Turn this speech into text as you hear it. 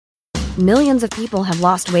Millions of people have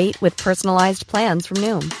lost weight with personalized plans from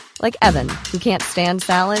Noom. Like Evan, who can't stand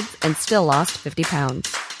salads and still lost 50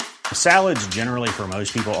 pounds. Salads generally for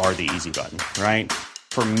most people are the easy button, right?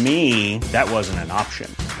 For me, that wasn't an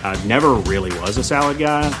option. I never really was a salad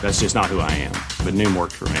guy. That's just not who I am. But Noom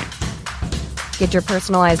worked for me. Get your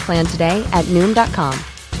personalized plan today at Noom.com.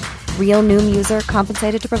 Real Noom user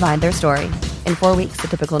compensated to provide their story. In 4 weeks, the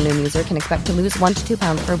typical Noom user can expect to lose 1 to 2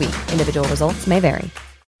 pounds per week. Individual results may vary.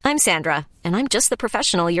 I'm Sandra, and I'm just the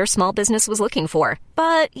professional your small business was looking for.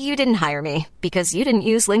 But you didn't hire me because you didn't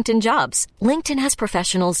use LinkedIn Jobs. LinkedIn has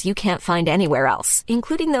professionals you can't find anywhere else,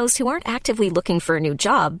 including those who aren't actively looking for a new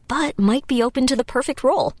job, but might be open to the perfect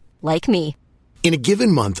role, like me. In a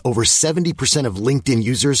given month, over 70% of LinkedIn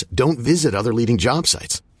users don't visit other leading job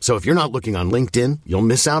sites. So if you're not looking on LinkedIn, you'll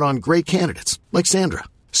miss out on great candidates like Sandra.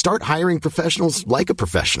 Start hiring professionals like a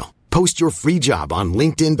professional. Post your free job on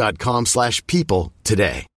linkedin.com/people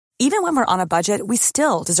today. Even when we're on a budget, we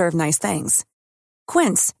still deserve nice things.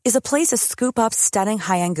 Quince is a place to scoop up stunning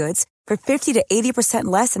high-end goods for 50 to 80%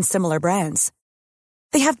 less than similar brands.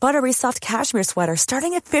 They have buttery soft cashmere sweaters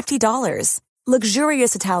starting at $50,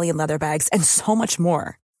 luxurious Italian leather bags, and so much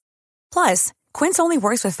more. Plus, Quince only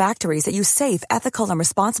works with factories that use safe, ethical, and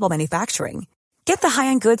responsible manufacturing. Get the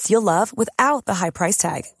high-end goods you'll love without the high price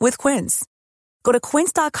tag with Quince. Go to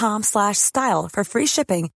quince.com/style for free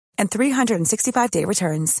shipping and 365-day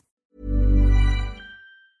returns.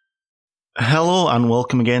 Hello and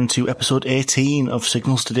welcome again to episode 18 of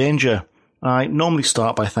Signals to Danger. I normally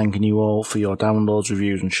start by thanking you all for your downloads,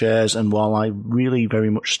 reviews and shares, and while I really very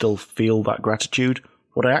much still feel that gratitude,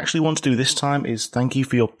 what I actually want to do this time is thank you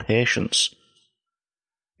for your patience.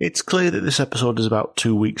 It's clear that this episode is about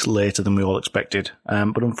 2 weeks later than we all expected,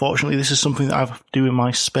 but unfortunately this is something that I have to do in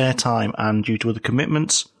my spare time, and due to other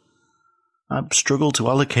commitments, I've struggled to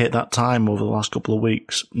allocate that time over the last couple of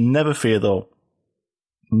weeks. Never fear though.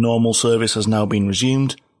 Normal service has now been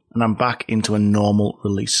resumed, and I'm back into a normal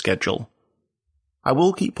release schedule. I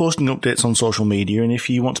will keep posting updates on social media, and if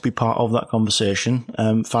you want to be part of that conversation,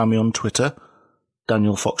 find me on Twitter,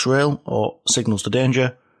 Daniel Foxrail, or Signals to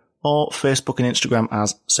Danger, or Facebook and Instagram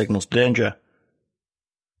as Signals to Danger.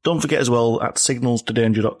 Don't forget as well, at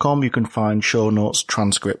signalstodanger.com you can find show notes,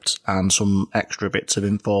 transcripts, and some extra bits of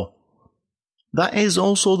info. That is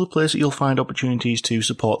also the place that you'll find opportunities to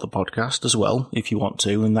support the podcast as well, if you want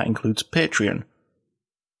to, and that includes Patreon.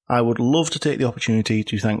 I would love to take the opportunity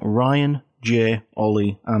to thank Ryan, Jay,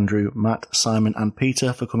 Ollie, Andrew, Matt, Simon and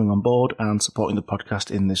Peter for coming on board and supporting the podcast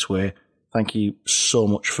in this way. Thank you so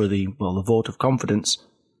much for the vote of confidence,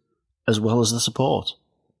 as well as the support.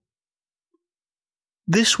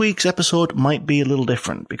 This week's episode might be a little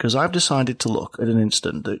different because I've decided to look at an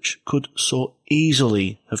incident that could so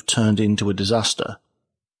easily have turned into a disaster,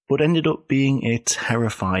 but ended up being a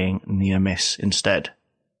terrifying near miss instead.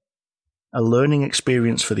 A learning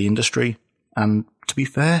experience for the industry, and to be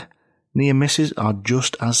fair, near misses are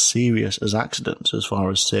just as serious as accidents as far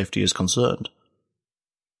as safety is concerned.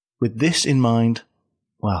 With this in mind,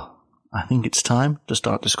 I think it's time to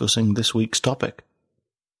start discussing this week's topic.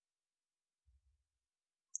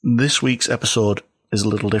 This week's episode is a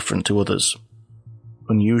little different to others.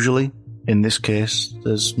 Unusually, in this case,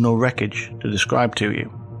 there's no wreckage to describe to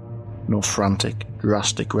you. No frantic,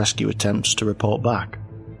 drastic rescue attempts to report back.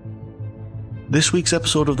 This week's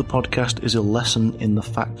episode of the podcast is a lesson in the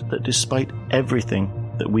fact that despite everything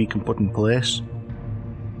that we can put in place,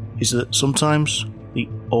 is that sometimes the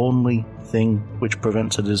only thing which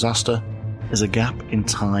prevents a disaster is a gap in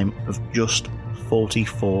time of just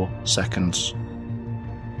 44 seconds.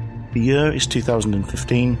 The year is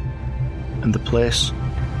 2015, and the place,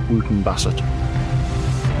 Wootton, Bassett.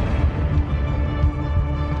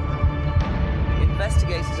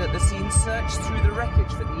 Investigators at the scene searched through the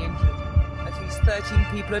wreckage for the injured. At least 13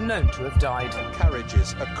 people are known to have died.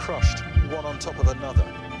 Carriages are crushed, one on top of another.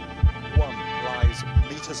 One lies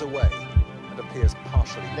metres away and appears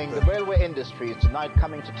partially burnt. The railway industry is tonight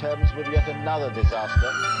coming to terms with yet another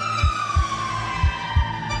disaster.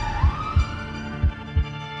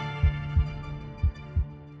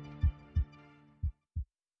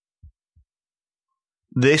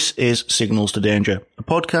 This is Signals to Danger, a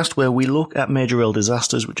podcast where we look at major rail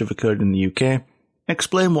disasters which have occurred in the UK,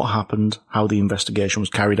 explain what happened, how the investigation was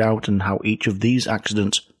carried out, and how each of these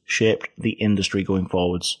accidents shaped the industry going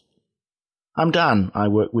forwards. I'm Dan, I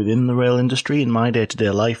work within the rail industry in my day-to-day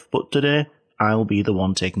life, but today I'll be the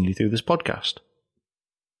one taking you through this podcast.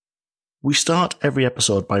 We start every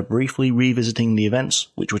episode by briefly revisiting the events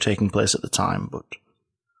which were taking place at the time, but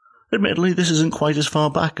admittedly, this isn't quite as far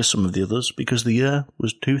back as some of the others, because the year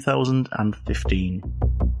was 2015.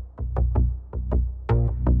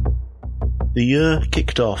 The year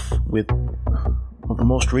kicked off with the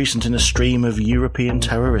most recent in a stream of European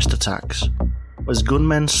terrorist attacks, as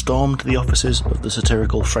gunmen stormed the offices of the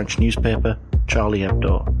satirical French newspaper Charlie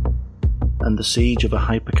Hebdo, and the siege of a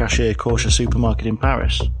hyper-caché kosher supermarket in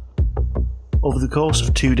Paris. Over the course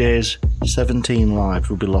of 2 days, 17 lives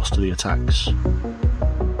would be lost to the attacks.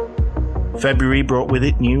 February brought with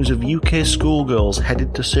it news of UK schoolgirls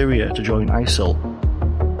headed to Syria to join ISIL,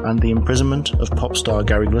 and the imprisonment of pop star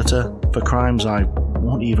Gary Glitter for crimes I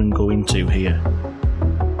won't even go into here.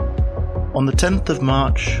 On the 10th of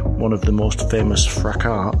March, one of the most famous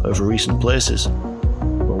fracas of recent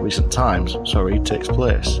times, takes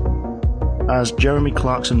place, as Jeremy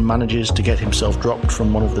Clarkson manages to get himself dropped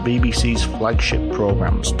from one of the BBC's flagship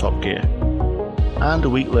programmes, Top Gear. And a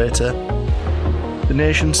week later, the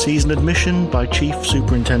nation sees an admission by Chief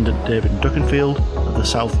Superintendent David Duckenfield of the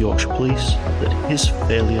South Yorkshire Police that his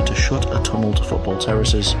failure to shut a tunnel to football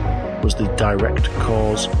terraces was the direct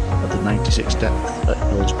cause of the 96 deaths at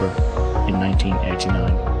Hillsborough in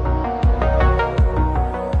 1989.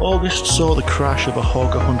 August saw the crash of a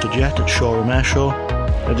Hawker Hunter jet at Shoreham Airshow,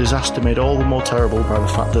 a disaster made all the more terrible by the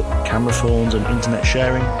fact that camera phones and internet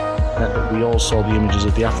sharing meant that we all saw the images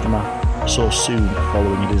of the aftermath so soon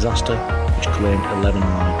following a disaster which claimed 11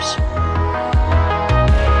 lives.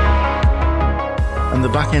 And the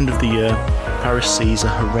back end of the year, Paris sees a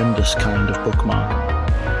horrendous kind of bookmark,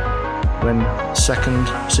 when a second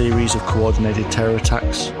series of coordinated terror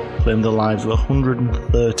attacks claimed the lives of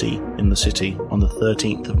 130 in the city on the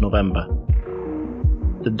 13th of November.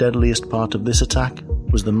 The deadliest part of this attack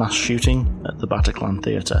was the mass shooting at the Bataclan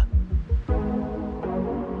Theatre.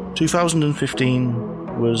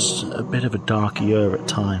 2015 was a bit of a dark year at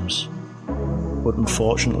times, but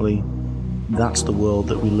unfortunately, that's the world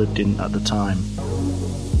that we lived in at the time.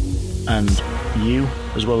 And you,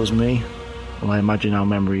 as well as me, well, I imagine our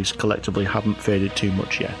memories collectively haven't faded too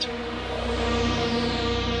much yet.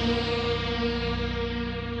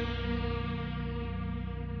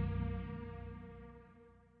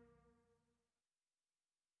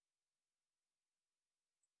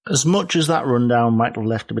 As much as that rundown might have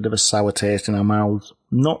left a bit of a sour taste in our mouths,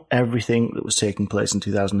 not everything that was taking place in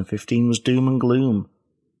 2015 was doom and gloom.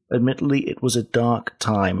 Admittedly, it was a dark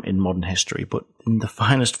time in modern history, but in the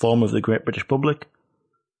finest form of the great British public,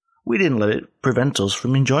 we didn't let it prevent us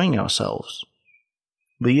from enjoying ourselves.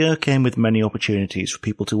 The year came with many opportunities for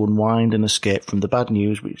people to unwind and escape from the bad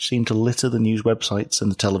news which seemed to litter the news websites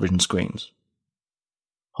and the television screens.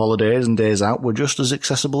 Holidays and days out were just as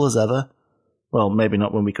accessible as ever. Well, maybe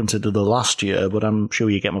not when we consider the last year, but I'm sure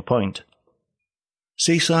you get my point.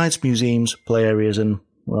 Seasides, museums, play areas and,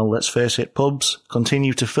 well, let's face it, pubs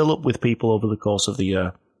continue to fill up with people over the course of the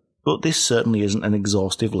year, but this certainly isn't an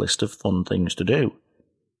exhaustive list of fun things to do.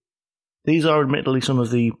 These are admittedly some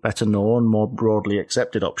of the better known, more broadly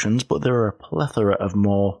accepted options, but there are a plethora of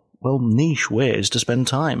more, well, niche ways to spend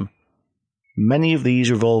time. Many of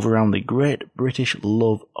these revolve around the great British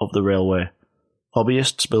love of the railway.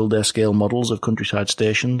 Hobbyists build their scale models of countryside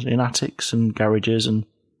stations in attics and garages, and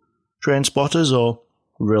train spotters, or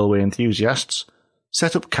railway enthusiasts,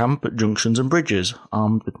 set up camp at junctions and bridges,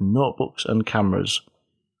 armed with notebooks and cameras.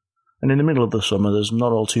 And in the middle of the summer, there's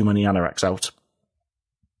not all too many anoraks out.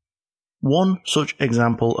 One such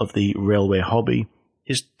example of the railway hobby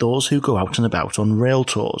is those who go out and about on rail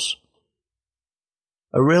tours.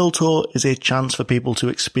 A rail tour is a chance for people to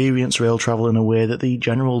experience rail travel in a way that the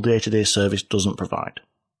general day-to-day service doesn't provide.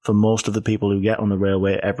 For most of the people who get on the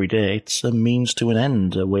railway every day, it's a means to an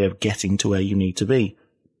end, a way of getting to where you need to be.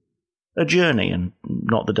 A journey and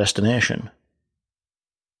not the destination.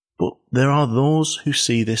 But there are those who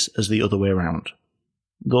see this as the other way around.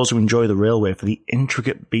 Those who enjoy the railway for the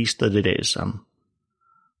intricate beast that it is. I'm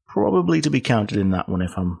probably to be counted in that one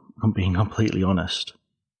if I'm being completely honest.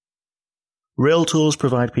 Rail tours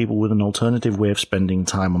provide people with an alternative way of spending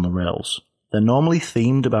time on the rails. They're normally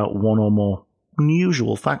themed about one or more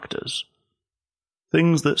unusual factors.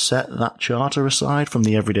 Things that set that charter aside from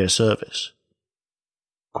the everyday service.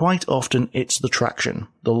 Quite often it's the traction,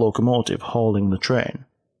 the locomotive hauling the train.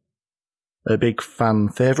 A big fan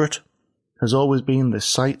favourite has always been the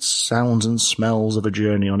sights, sounds and smells of a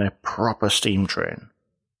journey on a proper steam train,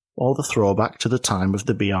 or the throwback to the time of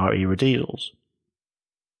the BR era deals.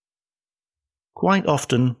 Quite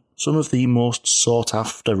often, some of the most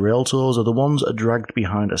sought-after rail tours are the ones that are dragged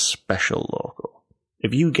behind a special loco.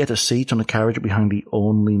 If you get a seat on a carriage behind the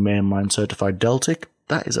only mainline certified Deltic,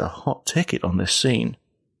 that is a hot ticket on this scene.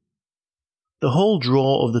 The whole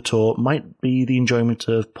draw of the tour might be the enjoyment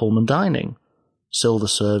of Pullman dining, silver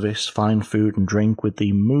service, fine food and drink with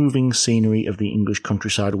the moving scenery of the English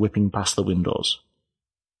countryside whipping past the windows.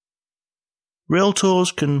 Rail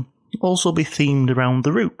tours can also be themed around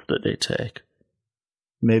the route that they take.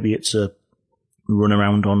 Maybe it's a run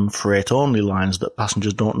around on freight-only lines that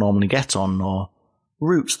passengers don't normally get on, or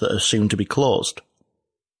routes that are soon to be closed.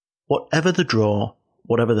 Whatever the draw,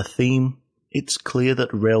 whatever the theme, it's clear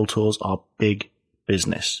that rail tours are big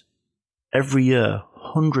business. Every year,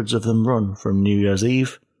 hundreds of them run from New Year's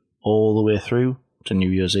Eve all the way through to New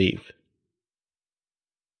Year's Eve.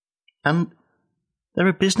 And they're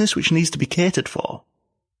a business which needs to be catered for.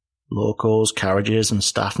 Locos, carriages and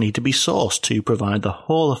staff need to be sourced to provide the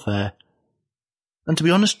whole affair. And to be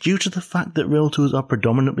honest, due to the fact that rail tours are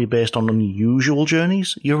predominantly based on unusual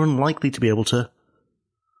journeys, you're unlikely to be able to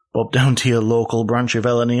bob down to your local branch of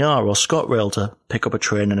LNER or ScotRail to pick up a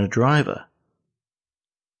train and a driver.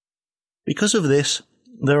 Because of this,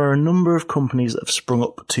 there are a number of companies that have sprung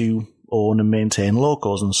up to own and maintain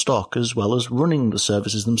locos and stock, as well as running the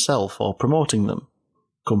services themselves or promoting them.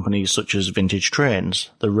 Companies such as Vintage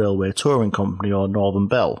Trains, the Railway Touring Company or Northern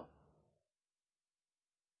Bell.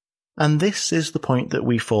 And this is the point that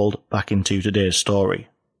we fold back into today's story.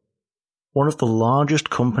 One of the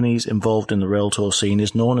largest companies involved in the rail tour scene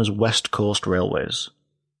is known as West Coast Railways.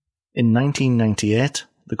 In 1998,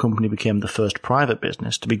 the company became the first private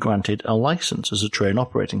business to be granted a licence as a train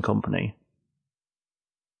operating company.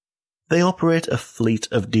 They operate a fleet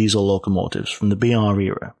of diesel locomotives from the BR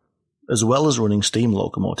era, as well as running steam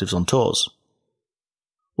locomotives on tours.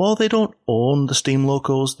 While they don't own the steam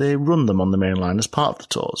locos, they run them on the main line as part of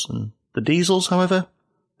the tours, and the diesels, however,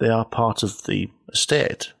 they are part of the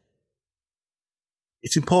estate.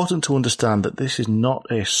 It's important to understand that this is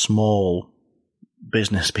not a small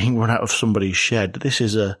business being run out of somebody's shed. This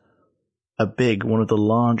is a big, one of the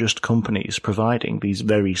largest companies providing these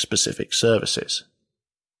very specific services.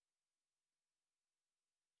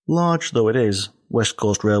 Large though it is, West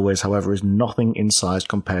Coast Railways, however, is nothing in size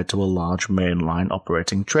compared to a large mainline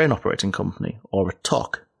operating train operating company, or a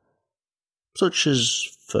TOC, such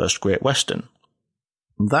as First Great Western.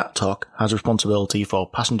 That TOC has responsibility for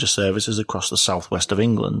passenger services across the southwest of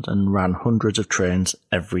England and ran hundreds of trains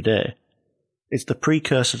every day. It's the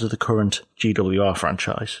precursor to the current GWR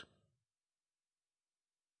franchise.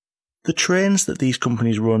 The trains that these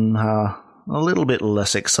companies run are a little bit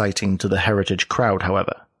less exciting to the heritage crowd,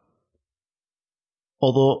 however.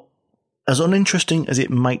 Although, as uninteresting as it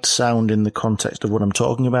might sound in the context of what I'm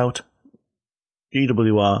talking about,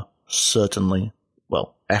 GWR certainly,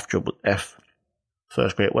 well,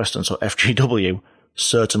 First Great Western, so FGW,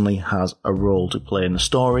 certainly has a role to play in the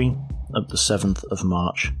story of the 7th of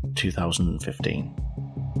March 2015.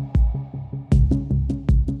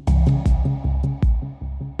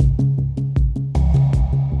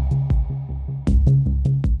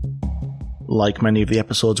 Like many of the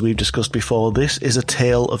episodes we've discussed before, this is a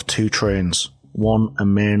tale of two trains. One a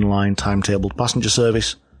mainline timetabled passenger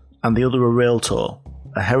service, and the other a rail tour,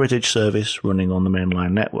 a heritage service running on the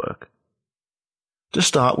mainline network. To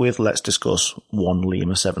start with, let's discuss 1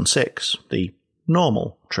 Lima 76, the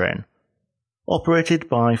normal train. Operated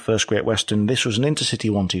by First Great Western, this was an Intercity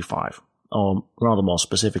 125, or rather more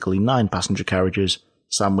specifically 9 passenger carriages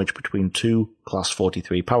sandwiched between 2 Class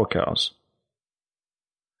 43 power cars.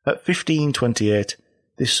 At 15:28,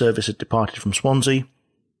 this service had departed from Swansea,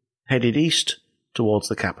 headed east towards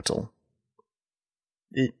the capital.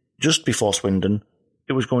 Just before Swindon,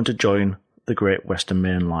 it was going to join the Great Western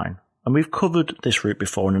Main Line. And we've covered this route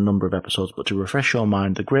before in a number of episodes, but to refresh your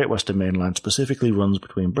mind, the Great Western Main Line specifically runs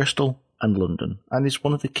between Bristol and London, and is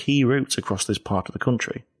one of the key routes across this part of the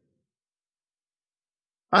country.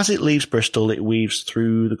 As it leaves Bristol, it weaves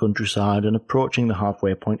through the countryside, and approaching the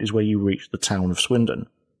halfway point is where you reach the town of Swindon.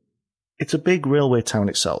 It's a big railway town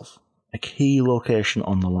itself, a key location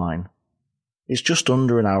on the line. It's just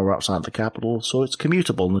under an hour outside the capital, so it's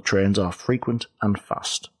commutable and the trains are frequent and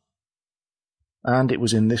fast. And it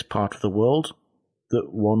was in this part of the world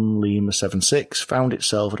that 1 Lima 76 found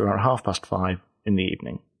itself at around 5:30 in the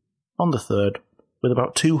evening, on the 3rd, with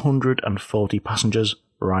about 240 passengers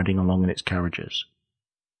riding along in its carriages.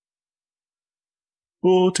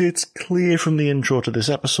 But it's clear from the intro to this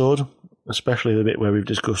episode, especially the bit where we've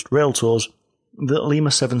discussed rail tours, that Lima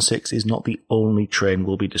 76 is not the only train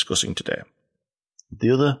we'll be discussing today. The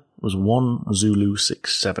other was 1 Zulu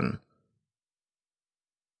 67.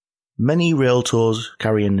 Many rail tours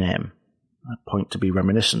carry a name, a point to be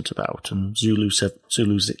reminiscent about, and Zulu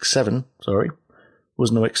 67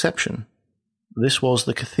 was no exception. This was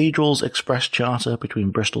the Cathedral's express charter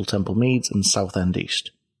between Bristol Temple Meads and Southend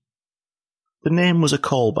East. The name was a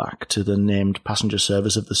callback to the named passenger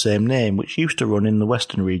service of the same name, which used to run in the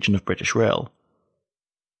western region of British Rail.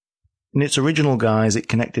 In its original guise, it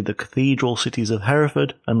connected the cathedral cities of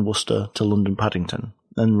Hereford and Worcester to London Paddington,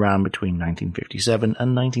 and ran between 1957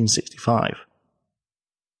 and 1965.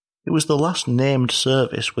 It was the last named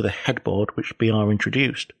service with a headboard which BR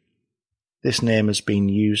introduced. This name has been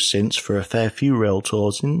used since for a fair few rail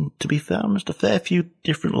tours in, to be fair honest, a fair few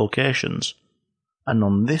different locations, and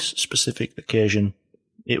on this specific occasion,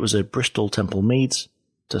 it was a Bristol Temple Meads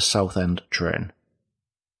to Southend train.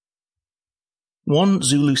 One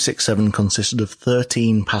Zulu 67 consisted of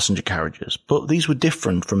 13 passenger carriages, but these were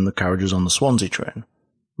different from the carriages on the Swansea train.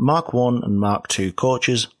 Mark I and Mark II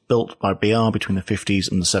coaches, built by BR between the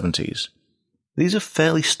 50s and the 70s. These are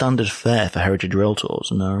fairly standard fare for heritage rail tours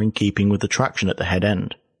and are in keeping with the traction at the head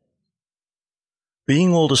end.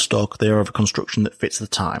 Being older stock, they are of a construction that fits the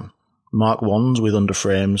time. Mark I's with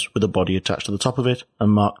underframes with a body attached to the top of it,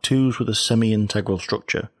 and Mark II's with a semi-integral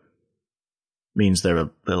structure. Means they're a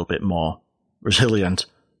little bit more resilient.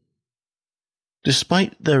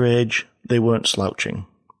 Despite their age, they weren't slouching,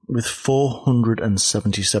 with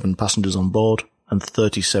 477 passengers on board and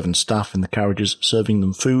 37 staff in the carriages serving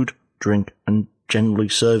them food, drink, and generally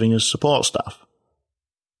serving as support staff.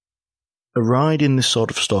 A ride in this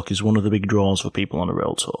sort of stock is one of the big draws for people on a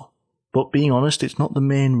rail tour, but being honest, it's not the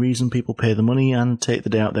main reason people pay the money and take the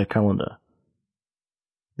day out their calendar.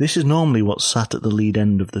 This is normally what's sat at the lead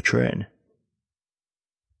end of the train.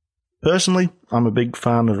 Personally, I'm a big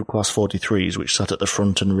fan of the Class 43s which sat at the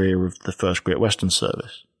front and rear of the first Great Western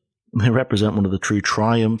service. They represent one of the true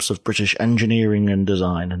triumphs of British engineering and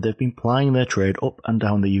design, and they've been plying their trade up and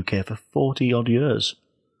down the UK for 40-odd years.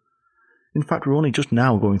 In fact, we're only just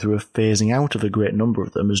now going through a phasing out of a great number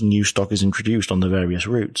of them as new stock is introduced on the various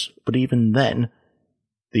routes, but even then,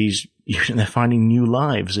 they're finding new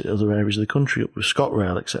lives at other areas of the country, up with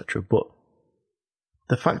ScotRail, etc. But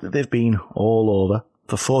the fact that they've been all over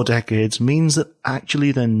for 4 decades means that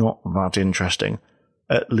actually they're not that interesting,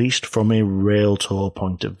 at least from a rail tour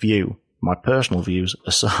point of view, my personal views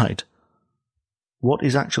aside. What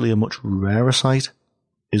is actually a much rarer sight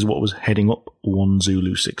is what was heading up 1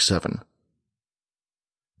 Zulu 67.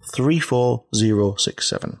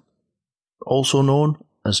 34067, also known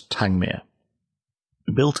as Tangmere.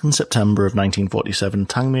 Built in September of 1947,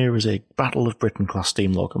 Tangmere is a Battle of Britain class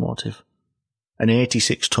steam locomotive. An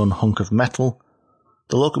 86-ton hunk of metal,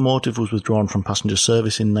 the locomotive was withdrawn from passenger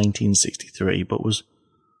service in 1963, but was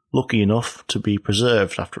lucky enough to be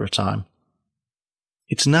preserved after a time.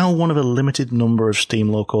 It's now one of a limited number of steam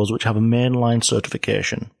locos which have a mainline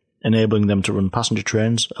certification, enabling them to run passenger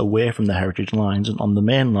trains away from the heritage lines and on the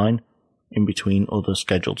main line in between other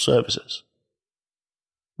scheduled services.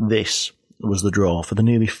 This was the draw for the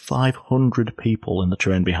nearly 500 people in the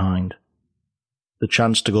train behind. The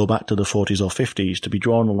chance to go back to the 40s or 50s, to be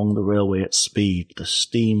drawn along the railway at speed, the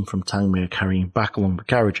steam from Tangmere carrying back along the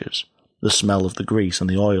carriages, the smell of the grease and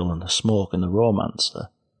the oil and the smoke and the romance,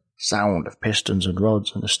 the sound of pistons and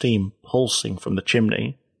rods and the steam pulsing from the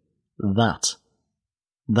chimney. That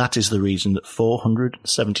is the reason that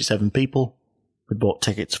 477 people had bought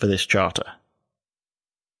tickets for this charter.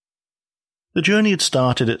 The journey had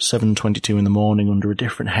started at 7:22 in the morning under a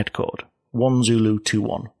different head code, 1 Zulu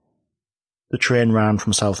 21. The train ran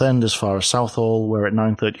from Southend as far as Southall, where at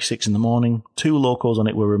 9:36 in the morning, 2 locos on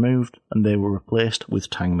it were removed and they were replaced with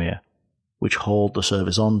Tangmere, which hauled the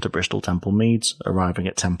service on to Bristol Temple Meads, arriving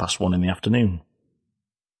at 1:10 in the afternoon.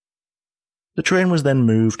 The train was then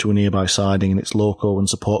moved to a nearby siding and its loco and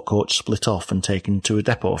support coach split off and taken to a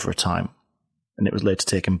depot for a time, and it was later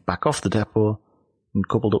taken back off the depot and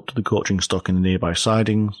coupled up to the coaching stock in the nearby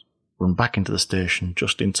sidings, run back into the station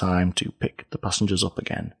just in time to pick the passengers up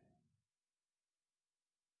again.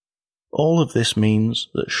 All of this means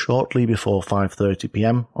that shortly before 5:30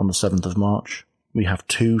 p.m. on the 7th of March, we have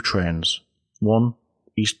 2 trains, one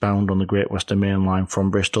eastbound on the Great Western Main Line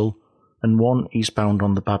from Bristol, and one eastbound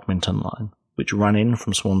on the Badminton Line, which ran in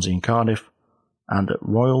from Swansea and Cardiff, and at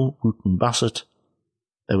Royal, Wootton, Bassett,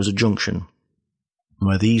 there was a junction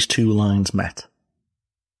where these 2 lines met,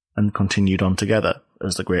 and continued on together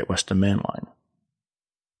as the Great Western Main Line.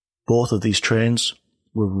 Both of these trains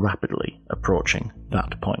were rapidly approaching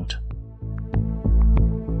that point.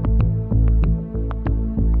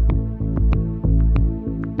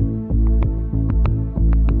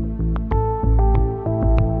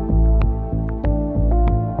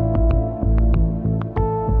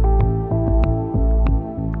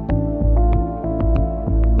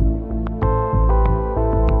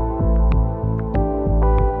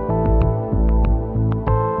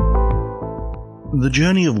 The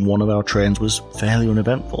journey of one of our trains was fairly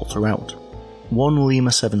uneventful throughout. 1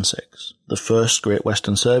 Lima 76, the first Great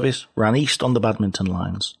Western service, ran east on the Badminton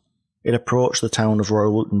lines. It approached the town of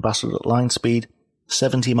Royal Wootton Bassett at line speed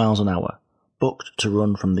 70 miles an hour, booked to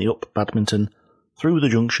run from the Up Badminton through the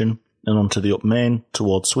junction and onto the Up Main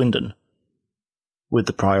towards Swindon, with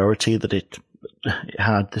the priority that it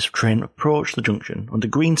had this train approach the junction under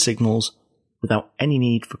green signals without any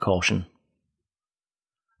need for caution.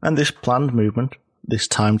 And this planned movement, this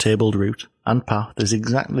timetabled route and path is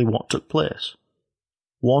exactly what took place.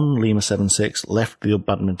 One Lima 76 left the Up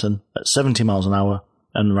Badminton at 70 miles an hour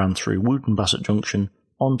and ran through Wootton Bassett Junction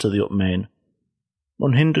onto the Up Main,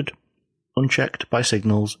 unhindered, unchecked by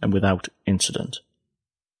signals and without incident.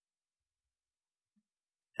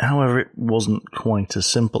 However, it wasn't quite as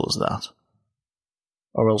simple as that,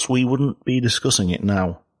 or else we wouldn't be discussing it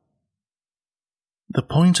now. The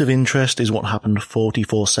point of interest is what happened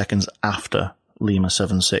 44 seconds after Lima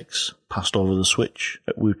 76 passed over the switch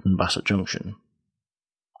at Wootton Bassett Junction.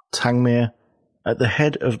 Tangmere, at the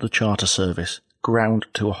head of the charter service, ground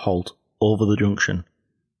to a halt over the junction,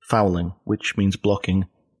 fouling, which means blocking,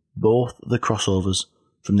 both the crossovers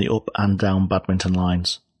from the up and down badminton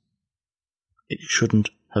lines. It shouldn't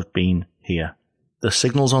have been here. The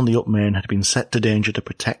signals on the Up Main had been set to danger to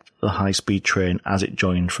protect the high-speed train as it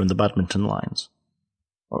joined from the badminton lines.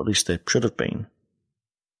 Or at least they should have been.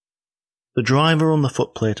 The driver on the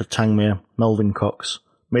footplate of Tangmere, Melvin Cox,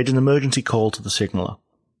 made an emergency call to the signaller.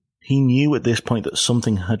 He knew at this point that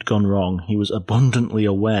something had gone wrong. He was abundantly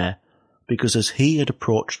aware, because as he had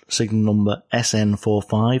approached signal number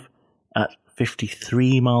SN45 at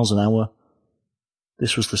 53 miles an hour,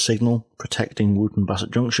 this was the signal protecting Wootton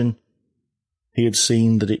Bassett Junction, he had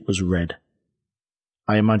seen that it was red.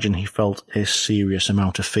 I imagine he felt a serious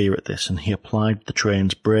amount of fear at this, and he applied the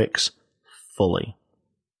train's brakes fully.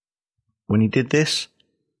 When he did this,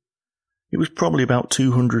 it was probably about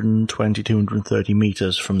 220-230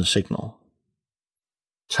 metres from the signal.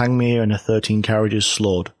 Tangmere and her 13 carriages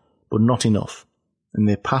slowed, but not enough, and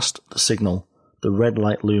they passed the signal, the red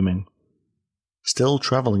light looming, still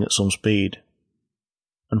travelling at some speed.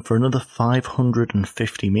 And for another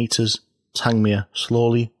 550 metres, Tangmere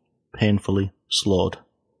slowly, painfully slowed,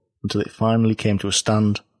 until it finally came to a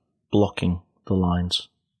stand, blocking the lines.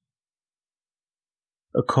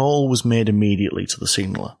 A call was made immediately to the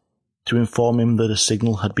signaller, to inform him that a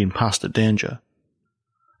signal had been passed at danger.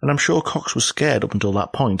 And I'm sure Cox was scared up until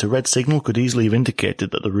that point. A red signal could easily have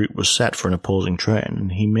indicated that the route was set for an opposing train,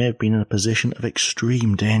 and he may have been in a position of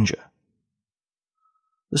extreme danger.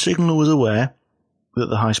 The signaller was aware that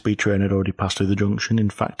the high-speed train had already passed through the junction. In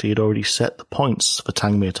fact, he had already set the points for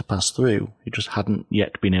Tangmere to pass through. He just hadn't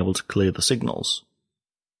yet been able to clear the signals.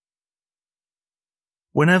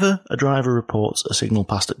 Whenever a driver reports a signal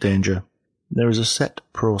passed at danger, there is a set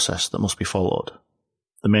process that must be followed.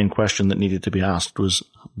 The main question that needed to be asked was,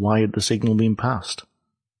 why had the signal been passed?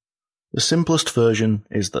 The simplest version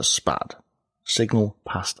is the SPAD, signal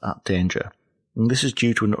passed at danger, and this is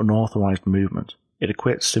due to an unauthorised movement. It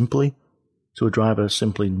equates simply to a driver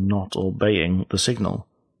simply not obeying the signal,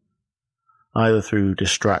 either through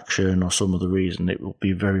distraction or some other reason. It will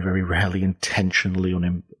be very, very rarely intentionally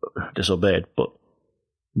disobeyed, but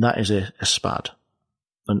that is a SPAD,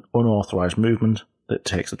 an unauthorised movement that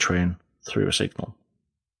takes the train through a signal.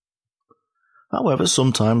 However,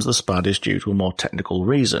 sometimes the SPAD is due to a more technical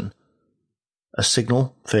reason. A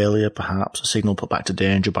signal failure, perhaps, a signal put back to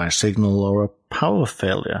danger by a signal, or a power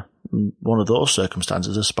failure. In one of those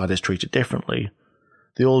circumstances, a SPAD is treated differently.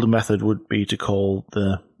 The older method would be to call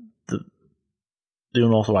the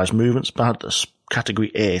unauthorised movement SPAD the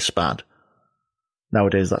Category A SPAD.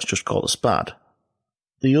 Nowadays, that's just called a SPAD.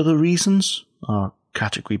 The other reasons are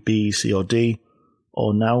Category B, C or D,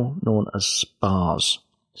 or now known as SPARS,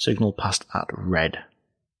 signal passed at red.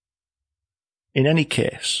 In any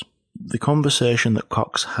case, the conversation that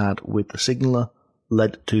Cox had with the signaller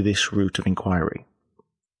led to this route of inquiry.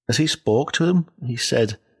 As he spoke to him, he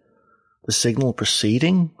said the signal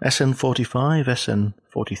preceding SN45,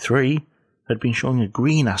 SN43 had been showing a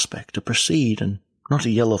green aspect to proceed and not a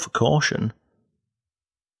yellow for caution.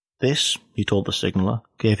 This, he told the signaller,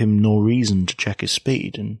 gave him no reason to check his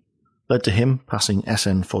speed and led to him passing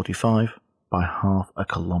SN45 by 0.5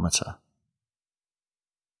 kilometre.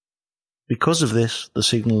 Because of this, the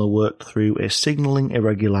signaller worked through a signalling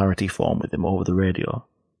irregularity form with him over the radio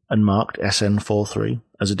and marked SN43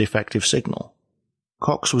 as a defective signal.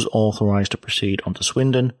 Cox was authorised to proceed on to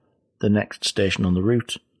Swindon, the next station on the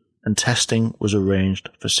route, and testing was arranged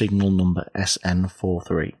for signal number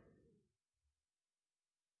SN43.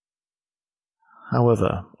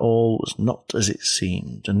 However, all was not as it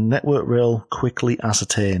seemed, and Network Rail quickly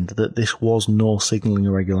ascertained that this was no signalling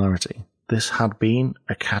irregularity. This had been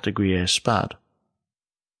a Category A SPAD.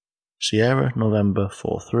 Sierra November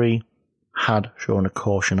 43, had shown a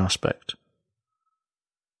caution aspect.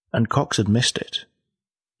 And Cox had missed it.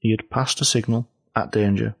 He had passed a signal at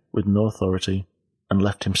danger with no authority and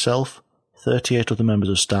left himself, 38 other members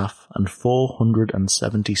of staff and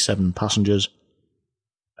 477 passengers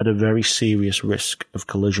at a very serious risk of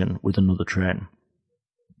collision with another train.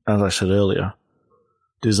 As I said earlier,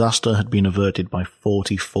 disaster had been averted by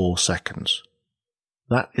 44 seconds.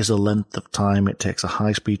 That is the length of time it takes a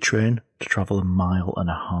high-speed train to travel a mile and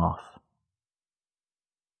a half.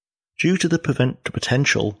 Due to the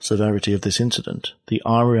potential severity of this incident, the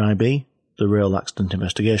RAIB, the Rail Accident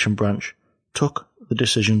Investigation Branch, took the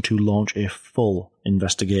decision to launch a full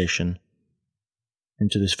investigation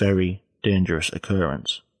into this very dangerous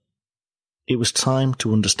occurrence. It was time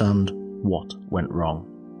to understand what went wrong.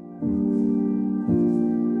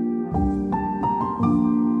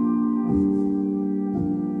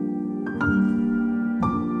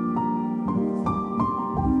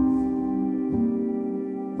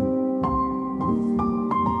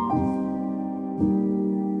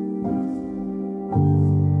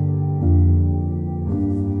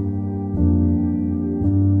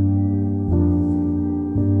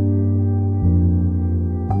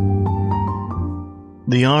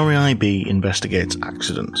 The RAIB investigates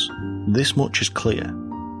accidents. This much is clear,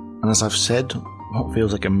 and as I've said what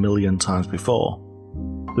feels like a million times before,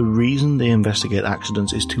 the reason they investigate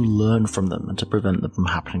accidents is to learn from them and to prevent them from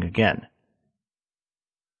happening again.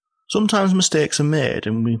 Sometimes mistakes are made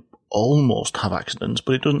and we almost have accidents,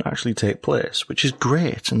 but it doesn't actually take place, which is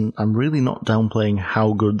great, and I'm really not downplaying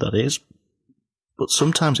how good that is, but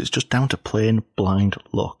sometimes it's just down to plain blind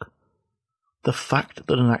luck. The fact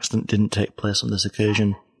that an accident didn't take place on this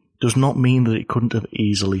occasion does not mean that it couldn't have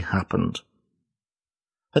easily happened.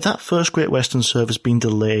 Had that first Great Western service been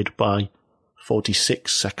delayed by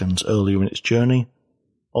 46 seconds earlier in its journey,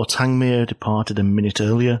 or Tangmere departed a minute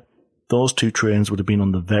earlier, those two trains would have been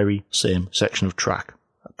on the very same section of track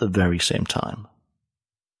at the very same time.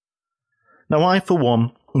 Now I, for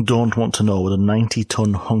one, don't want to know what a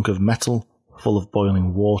 90-ton hunk of metal full of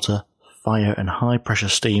boiling water, fire and high-pressure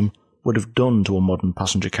steam would have done to a modern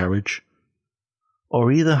passenger carriage,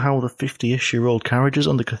 or either how the 50-ish-year-old carriages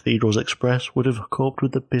on the Cathedrals Express would have coped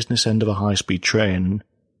with the business end of a high-speed train.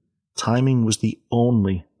 Timing was the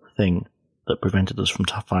only thing that prevented us from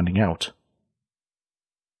finding out.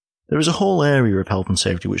 There is a whole area of health and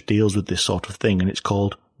safety which deals with this sort of thing, and it's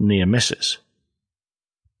called near misses.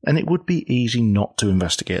 And it would be easy not to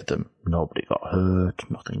investigate them. Nobody got hurt,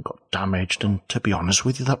 nothing got damaged, and to be honest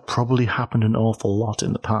with you, that probably happened an awful lot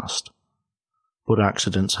in the past. But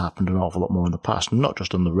accidents happened an awful lot more in the past, not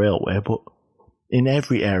just on the railway, but in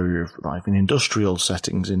every area of life, in industrial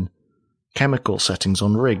settings, in chemical settings,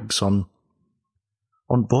 on rigs, on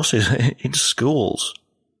buses, in schools.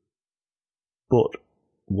 But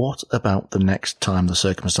what about the next time the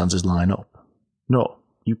circumstances line up? No,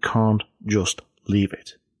 you can't just leave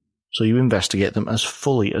it. So you investigate them as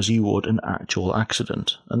fully as you would an actual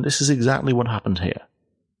accident, and this is exactly what happened here.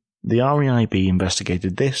 The RAIB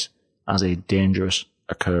investigated this as a dangerous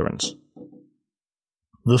occurrence.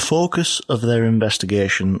 The focus of their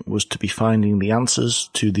investigation was to be finding the answers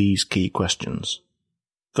to these key questions.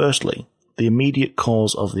 Firstly, the immediate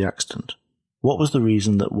cause of the accident. What was the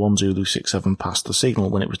reason that 1 Zulu 67 passed the signal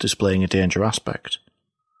when it was displaying a danger aspect?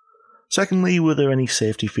 Secondly, were there any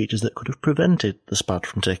safety features that could have prevented the SPAD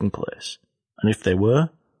from taking place? And if they were,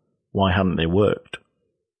 why hadn't they worked?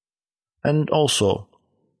 And also,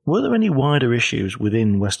 were there any wider issues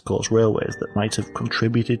within West Coast Railways that might have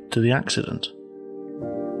contributed to the accident?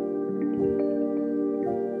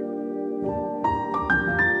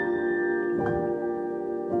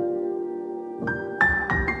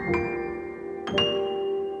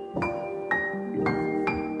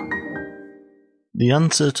 The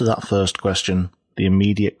answer to that first question, the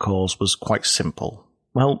immediate cause, was quite simple.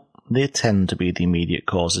 Well, they tend to be the immediate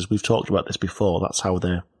causes. We've talked about this before. That's how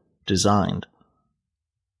they're designed.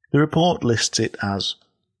 The report lists it as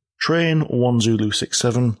Train 1 Zulu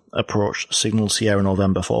 67 approached signal Sierra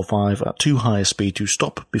November 45 at too high a speed to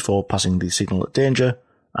stop before passing the signal at danger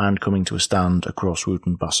and coming to a stand across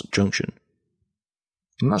Wootton Bassett Junction.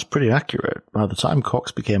 And that's pretty accurate. By the time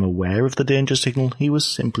Cox became aware of the danger signal, he was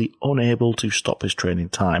simply unable to stop his train in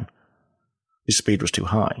time. His speed was too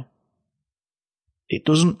high. It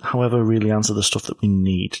doesn't, however, really answer the stuff that we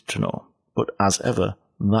need to know, but as ever,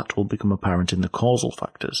 that will become apparent in the causal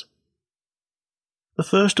factors. The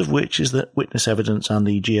first of which is that witness evidence and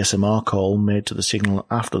the GSMR call made to the signal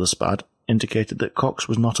after the SPAD indicated that Cox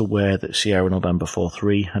was not aware that Sierra November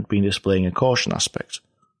 43 had been displaying a caution aspect,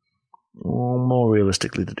 or more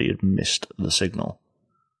realistically that he had missed the signal.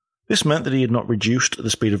 This meant that he had not reduced the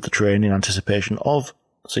speed of the train in anticipation of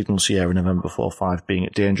Signal Sierra November 45 being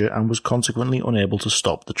at danger, and was consequently unable to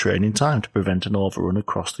stop the train in time to prevent an overrun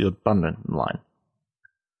across the abandonment line,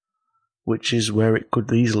 which is where it could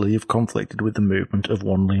easily have conflicted with the movement of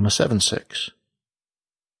 1 Lima 76.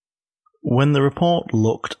 When the report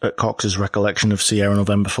looked at Cox's recollection of Sierra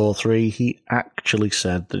November 43, he actually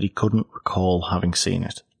said that he couldn't recall having seen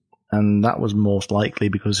it, and that was most likely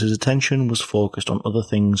because his attention was focused on other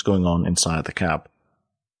things going on inside the cab.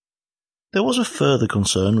 There was a further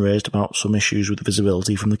concern raised about some issues with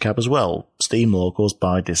visibility from the cab as well. Steam locos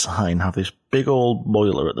by design have this big old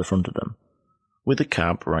boiler at the front of them, with the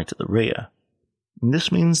cab right at the rear. And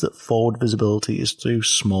this means that forward visibility is through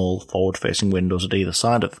small forward-facing windows at either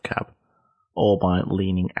side of the cab, or by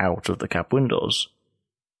leaning out of the cab windows.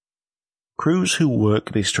 Crews who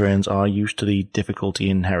work these trains are used to the difficulty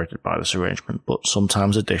inherited by this arrangement, but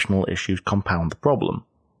sometimes additional issues compound the problem.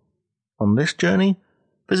 On this journey,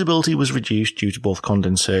 visibility was reduced due to both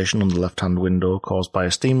condensation on the left-hand window caused by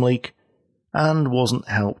a steam leak, and wasn't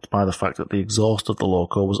helped by the fact that the exhaust of the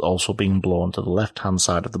loco was also being blown to the left-hand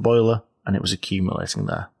side of the boiler, and it was accumulating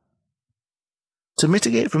there. To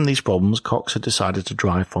mitigate from these problems, Cox had decided to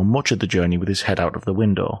drive for much of the journey with his head out of the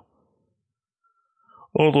window,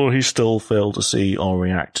 although he still failed to see or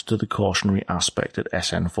react to the cautionary aspect at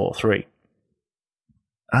SN43.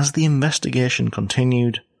 As the investigation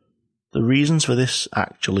continued, the reasons for this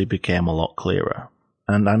actually became a lot clearer.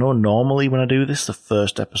 And I know normally when I do this, the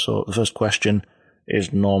first question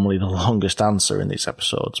is normally the longest answer in these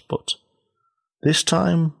episodes, but this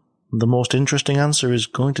time, the most interesting answer is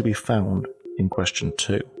going to be found in question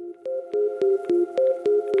 2.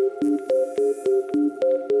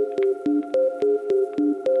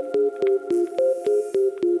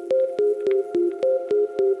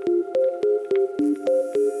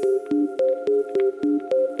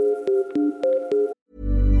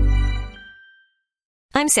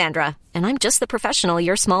 I'm Sandra, and I'm just the professional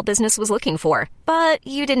your small business was looking for. But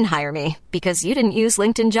you didn't hire me because you didn't use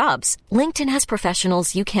LinkedIn Jobs. LinkedIn has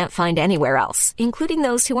professionals you can't find anywhere else, including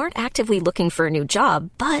those who aren't actively looking for a new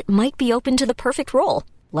job, but might be open to the perfect role,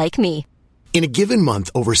 like me. In a given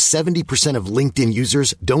month, over 70% of LinkedIn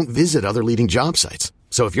users don't visit other leading job sites.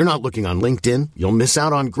 So if you're not looking on LinkedIn, you'll miss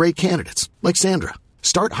out on great candidates, like Sandra.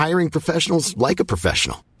 Start hiring professionals like a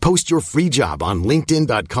professional. Post your free job on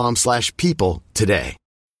linkedin.com/people today.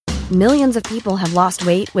 Millions of people have lost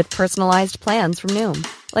weight with personalized plans from Noom.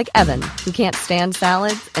 Like Evan, who can't stand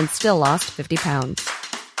salads and still lost 50 pounds.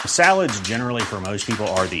 Salads generally for most people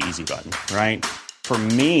are the easy button, right? For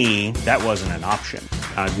me, that wasn't an option.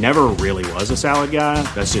 I never really was a salad guy.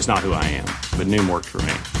 That's just not who I am. But Noom worked for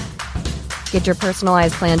me. Get your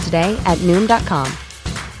personalized plan today at Noom.com.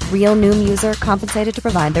 Real Noom user compensated to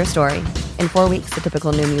provide their story. In 4 weeks, the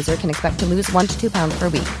typical Noom user can expect to lose 1 to 2 pounds per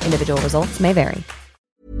week. Individual results may vary.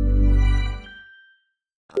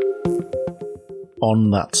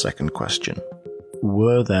 On that second question,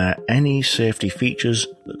 were there any safety features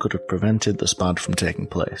that could have prevented the SPAD from taking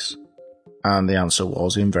place? And the answer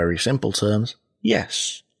was, in very simple terms,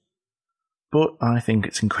 yes. But I think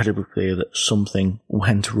it's incredibly clear that something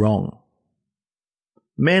went wrong.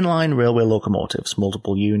 Mainline railway locomotives,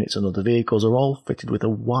 multiple units and other vehicles are all fitted with a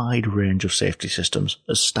wide range of safety systems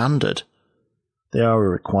as standard. They are a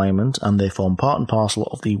requirement and they form part and parcel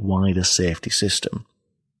of the wider safety system.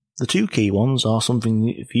 The two key ones are something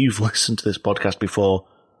that if you've listened to this podcast before,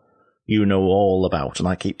 you know all about, and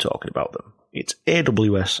I keep talking about them. It's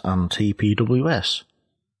AWS and TPWS.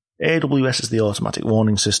 AWS is the automatic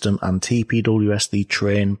warning system and TPWS the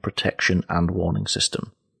train protection and warning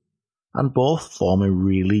system. And both form a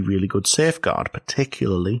really, really good safeguard,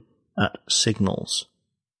 particularly at signals.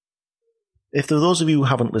 If there are those of you who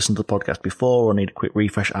haven't listened to the podcast before or need a quick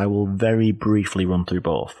refresh, I will very briefly run through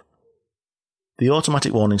both. The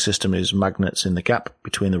automatic warning system is magnets in the gap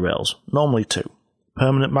between the rails, normally 2.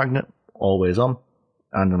 Permanent magnet, always on,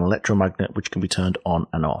 and an electromagnet which can be turned on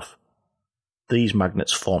and off. These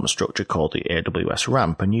magnets form a structure called the AWS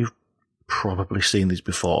ramp, and you've probably seen these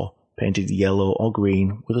before, painted yellow or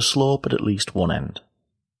green with a slope at least one end.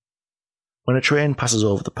 When a train passes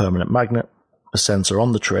over the permanent magnet, a sensor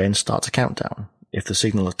on the train starts a countdown. If the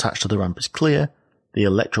signal attached to the ramp is clear, the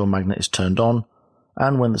electromagnet is turned on,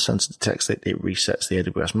 and when the sensor detects it, it resets the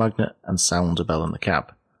AWS magnet and sounds a bell in the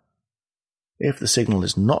cab. If the signal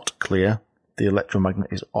is not clear, the electromagnet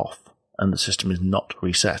is off, and the system is not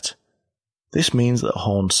reset. This means that a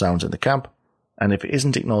horn sounds in the cab, and if it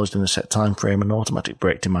isn't acknowledged in a set time frame, an automatic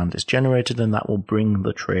brake demand is generated, and that will bring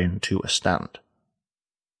the train to a stand.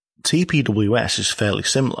 TPWS is fairly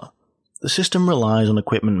similar. The system relies on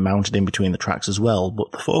equipment mounted in between the tracks as well,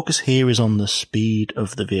 but the focus here is on the speed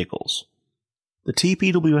of the vehicles. The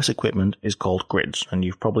TPWS equipment is called grids, and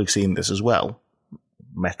you've probably seen this as well.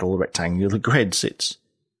 Metal rectangular grids.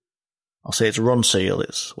 I'll say it's run seal,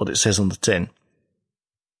 it's what it says on the tin.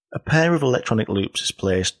 A pair of electronic loops is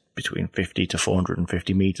placed between 50 to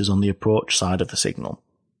 450 metres on the approach side of the signal,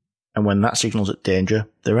 and when that signal's at danger,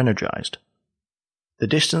 they're energised. The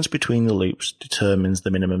distance between the loops determines the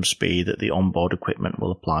minimum speed that the onboard equipment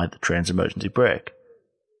will apply the train's emergency brake.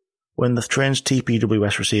 When the train's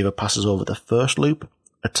TPWS receiver passes over the first loop,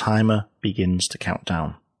 a timer begins to count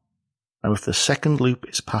down. Now if the second loop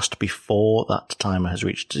is passed before that timer has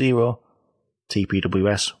reached 0,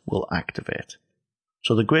 TPWS will activate.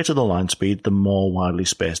 So the greater the line speed, the more widely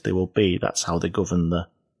spaced they will be. That's how they govern the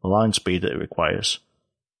line speed that it requires.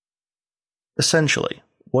 Essentially,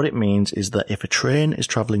 what it means is that if a train is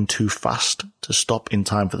travelling too fast to stop in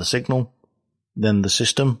time for the signal, then the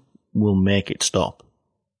system will make it stop.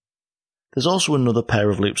 There's also another pair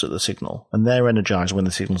of loops at the signal, and they're energised when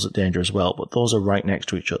the signal's at danger as well, but those are right next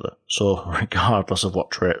to each other, so regardless of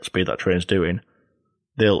what speed that train's doing,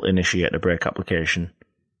 they'll initiate a brake application.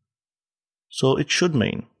 So it should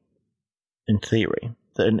mean, in theory,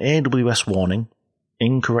 that an AWS warning,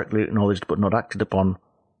 incorrectly acknowledged but not acted upon,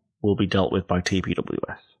 will be dealt with by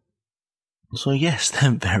TPWS. So yes,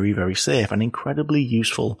 they're very, very safe and incredibly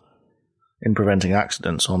useful in preventing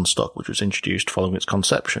accidents on stock, which was introduced following its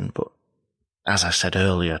conception. But as I said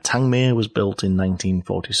earlier, Tangmere was built in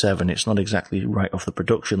 1947. It's not exactly right off the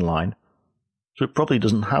production line, so it probably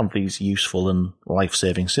doesn't have these useful and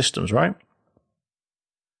life-saving systems, right?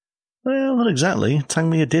 Well, not exactly.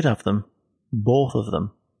 Tangmere did have them. Both of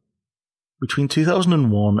them. Between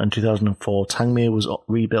 2001 and 2004, Tangmere was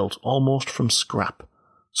rebuilt almost from scrap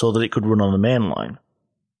so that it could run on the main line.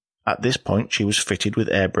 At this point, she was fitted with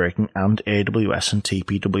air braking and AWS and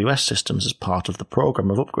TPWS systems as part of the program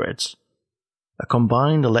of upgrades. A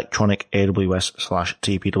combined electronic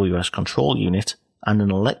AWS/TPWS control unit and an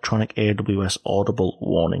electronic AWS audible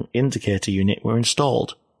warning indicator unit were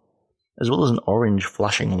installed, as well as an orange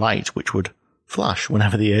flashing light which would flash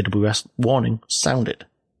whenever the AWS warning sounded.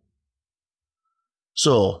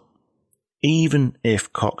 So, even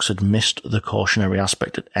if Cox had missed the cautionary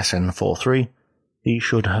aspect at SN43, he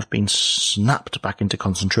should have been snapped back into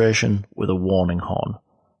concentration with a warning horn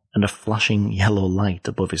and a flashing yellow light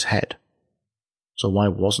above his head. So why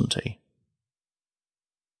wasn't he?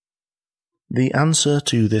 The answer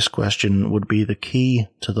to this question would be the key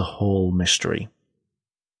to the whole mystery.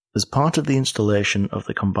 As part of the installation of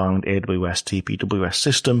the combined AWS-TPWS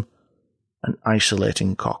system, an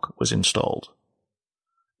isolating cock was installed.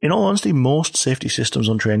 In all honesty, most safety systems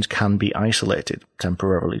on trains can be isolated,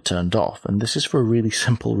 temporarily turned off, and this is for a really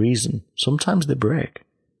simple reason. Sometimes they break.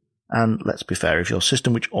 And let's be fair, if your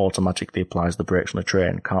system which automatically applies the brakes on a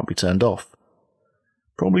train can't be turned off,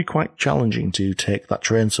 probably quite challenging to take that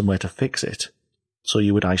train somewhere to fix it. So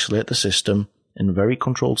you would isolate the system in very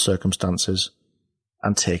controlled circumstances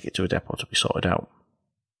and take it to a depot to be sorted out.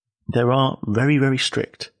 There are very, very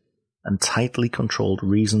strict and tightly controlled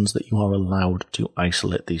reasons that you are allowed to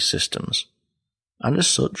isolate these systems. And as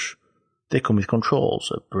such, they come with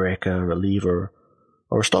controls, a breaker, a lever,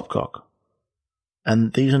 or a stopcock.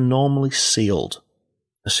 And these are normally sealed,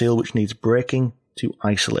 a seal which needs breaking to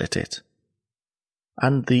isolate it.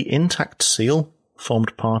 And the intact seal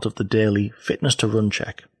formed part of the daily fitness to run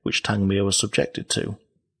check, which Tangmere was subjected to.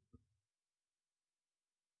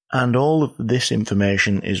 And all of this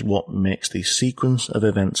information is what makes the sequence of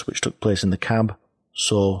events which took place in the cab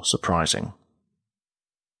so surprising.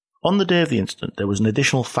 On the day of the incident, there was an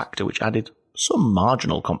additional factor which added some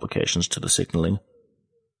marginal complications to the signalling.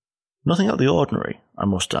 Nothing out of the ordinary, I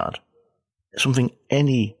must add. Something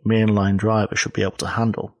any mainline driver should be able to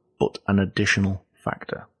handle, but an additional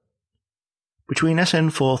factor. Between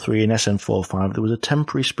SN43 and SN45, there was a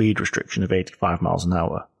temporary speed restriction of 85 miles an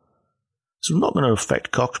hour. This was not going to affect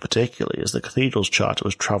Cox particularly, as the Cathedral's charter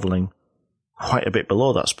was travelling quite a bit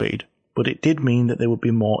below that speed, but it did mean that there would be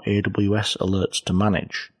more AWS alerts to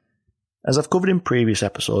manage. As I've covered in previous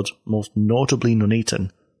episodes, most notably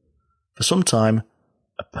Nuneaton, for some time,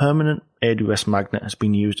 a permanent AWS magnet has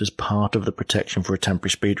been used as part of the protection for a temporary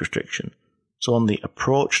speed restriction. So on the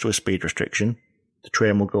approach to a speed restriction, the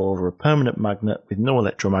train will go over a permanent magnet with no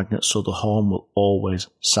electromagnet, so the horn will always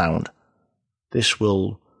sound. This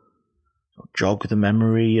will jog the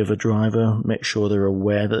memory of a driver, make sure they're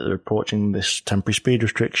aware that they're approaching this temporary speed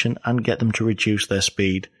restriction, and get them to reduce their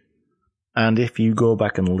speed. And if you go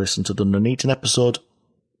back and listen to the Nuneaton episode,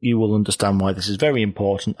 you will understand why this is very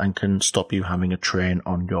important and can stop you having a train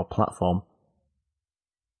on your platform.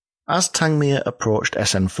 As Tangmere approached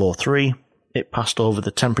SN43, it passed over the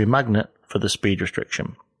temporary magnet for the speed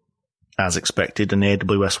restriction. As expected, an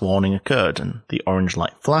AWS warning occurred and the orange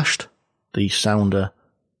light flashed, the sounder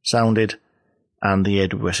sounded, and the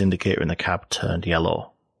AWS indicator in the cab turned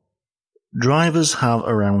yellow. Drivers have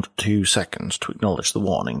around 2 seconds to acknowledge the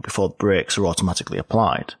warning before brakes are automatically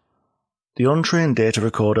applied. The untrained data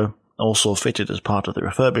recorder, also fitted as part of the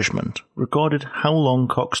refurbishment, recorded how long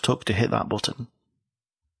Cox took to hit that button.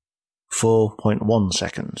 4.1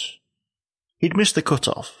 seconds. He'd missed the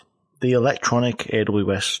cutoff. The electronic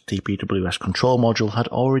AWS TPWS control module had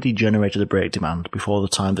already generated a brake demand before the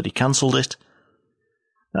time that he cancelled it,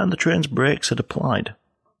 and the train's brakes had applied.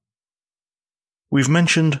 We've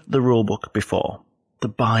mentioned the rulebook before, the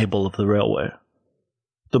Bible of the railway.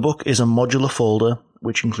 The book is a modular folder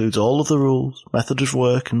which includes all of the rules, methods of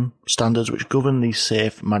work and standards which govern the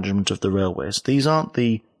safe management of the railways. These aren't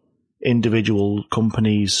the individual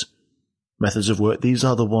companies' methods of work, these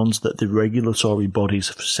are the ones that the regulatory bodies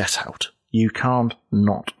have set out. You can't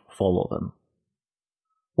not follow them.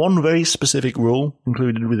 One very specific rule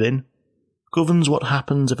included within governs what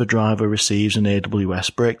happens if a driver receives an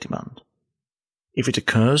AWS brake demand. If it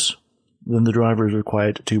occurs, then the driver is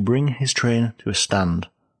required to bring his train to a stand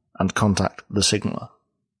and contact the signaller.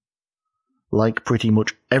 Like pretty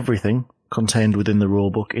much everything contained within the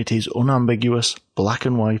rulebook, it is unambiguous, black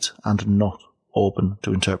and white, and not open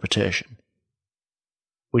to interpretation.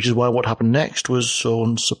 Which is why what happened next was so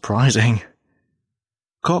unsurprising.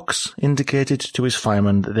 Cox indicated to his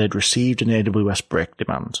fireman that they had received an AWS brake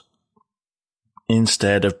demand.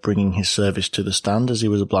 Instead of bringing his service to the stand as he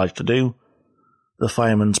was obliged to do, the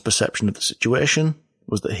fireman's perception of the situation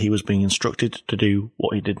was that he was being instructed to do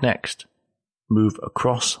what he did next. Move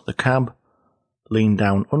across the cab, lean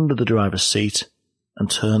down under the driver's seat, and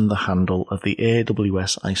turn the handle of the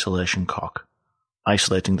AWS isolation cock,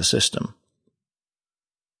 isolating the system.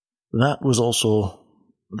 That was also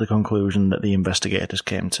the conclusion that the investigators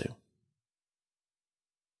came to.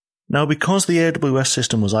 Now, because the AWS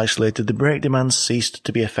system was isolated, the brake demands ceased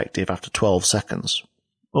to be effective after 12 seconds,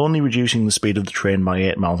 only reducing the speed of the train by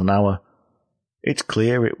 8 miles an hour. It's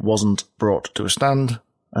clear it wasn't brought to a stand,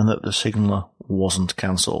 and that the signaller wasn't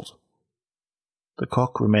cancelled. The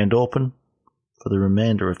cock remained open for the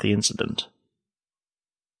remainder of the incident.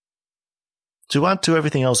 To add to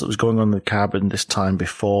everything else that was going on in the cab in this time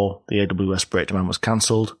before the AWS brake demand was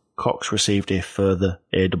cancelled, Cox received a further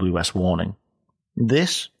AWS warning.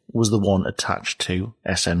 This was the one attached to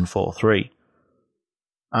SN43,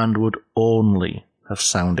 and would only have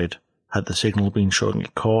sounded had the signal been showing a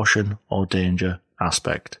caution or danger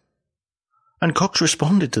aspect. And Cox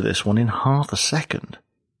responded to this one in half a second.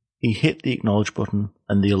 He hit the acknowledge button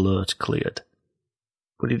and the alert cleared.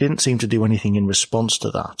 But he didn't seem to do anything in response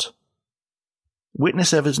to that.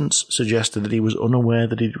 Witness evidence suggested that he was unaware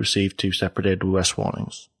that he'd received 2 separate AWS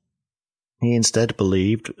warnings. He instead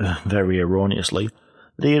believed, very erroneously,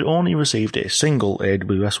 that he had only received a single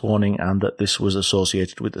AWS warning and that this was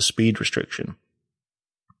associated with the speed restriction.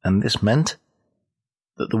 And this meant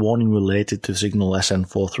that the warning related to signal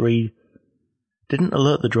SN43 didn't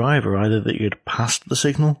alert the driver either that he had passed the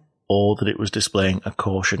signal or that it was displaying a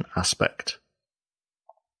caution aspect.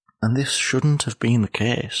 And this shouldn't have been the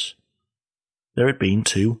case. There had been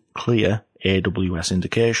 2 clear AWS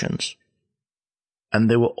indications, and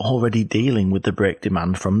they were already dealing with the brake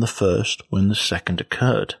demand from the first when the second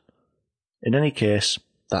occurred. In any case,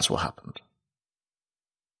 that's what happened.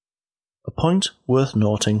 A point worth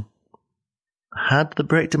noting: had the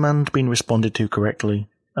brake demand been responded to correctly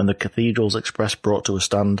and the Cathedral's Express brought to a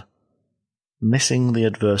stand, missing the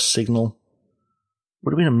adverse signal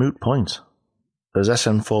would have been a moot point, as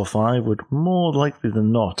SN45 would more likely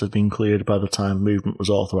than not have been cleared by the time movement was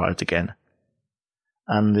authorised again.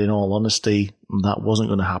 And in all honesty, that wasn't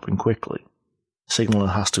going to happen quickly. The signaller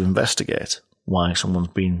has to investigate why someone's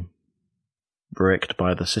been braked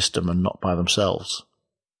by the system and not by themselves.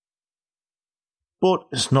 But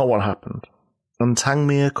it's not what happened, and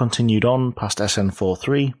Tangmere continued on past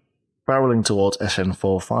SN43, barrelling towards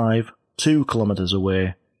SN45, 2 kilometres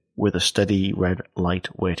away, with a steady red light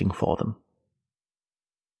waiting for them.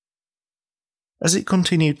 As it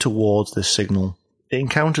continued towards this signal, it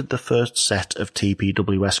encountered the first set of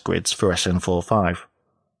TPWS grids for SN45.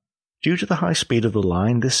 Due to the high speed of the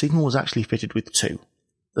line, this signal was actually fitted with 2.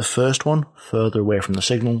 The first one, further away from the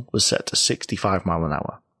signal, was set to 65 miles an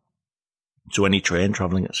hour. So any train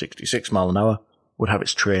travelling at 66 miles an hour would have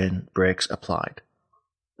its train brakes applied.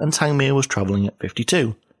 And Tangmere was travelling at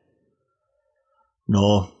 52.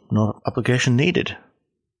 No application needed.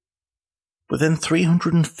 But then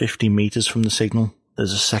 350 metres from the signal,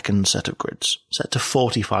 there's a second set of grids, set to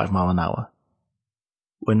 45 mile an hour.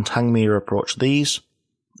 When Tangmere approached these,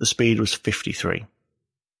 the speed was 53.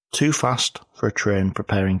 Too fast for a train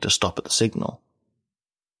preparing to stop at the signal.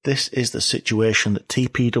 This is the situation that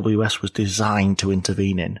TPWS was designed to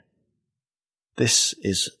intervene in. This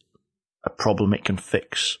is a problem it can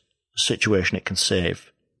fix, a situation it can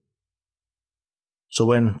save. So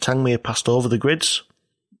when Tangmere passed over the grids,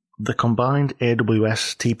 the combined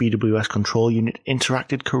AWS-TPWS control unit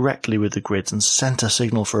interacted correctly with the grids and sent a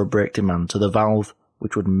signal for a brake demand to the valve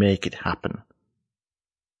which would make it happen.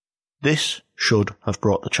 This should have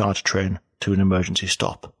brought the charter train to an emergency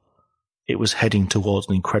stop. It was heading towards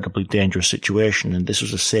an incredibly dangerous situation, and this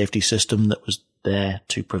was a safety system that was there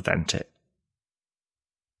to prevent it.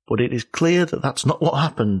 But it is clear that that's not what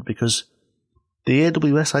happened, because the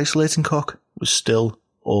AWS isolating cock was still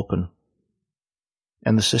open,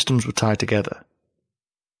 and the systems were tied together.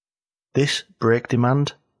 This brake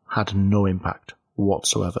demand had no impact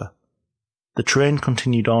whatsoever. The train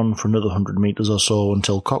continued on for another 100 metres or so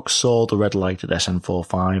until Cox saw the red light at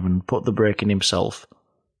SN45 and put the brake in himself.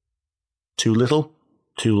 Too little,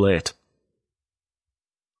 too late.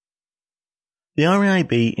 The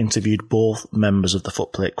RAIB interviewed both members of the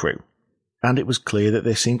footplate crew, and it was clear that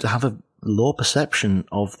they seemed to have a low perception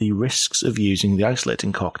of the risks of using the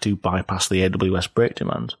isolating cock to bypass the AWS brake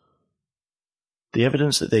demand. The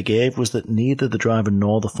evidence that they gave was that neither the driver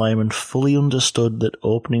nor the fireman fully understood that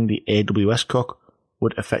opening the AWS cock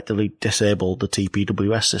would effectively disable the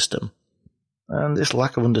TPWS system, and this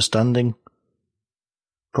lack of understanding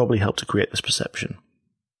probably helped to create this perception.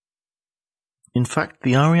 In fact,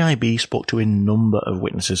 the RAIB spoke to a number of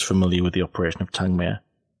witnesses familiar with the operation of Tangmere,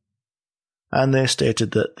 and they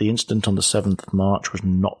stated that the incident on the 7th of March was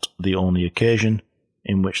not the only occasion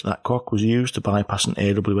in which that cock was used to bypass an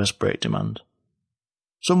AWS brake demand.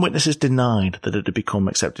 Some witnesses denied that it had become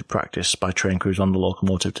accepted practice by train crews on the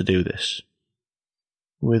locomotive to do this,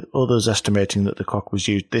 with others estimating that the cock was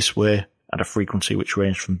used this way at a frequency which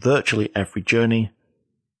ranged from virtually every journey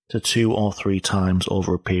to 2 or 3 times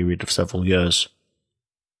over a period of several years.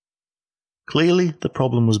 Clearly, the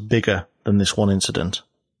problem was bigger than this one incident,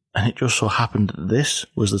 and it just so happened that this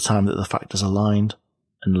was the time that the factors aligned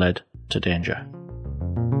and led to danger.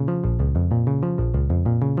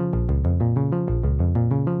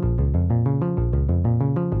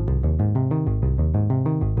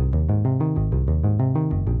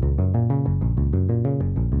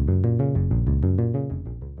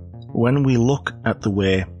 When we look at the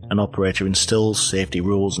way an operator instills safety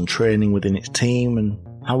rules and training within its team and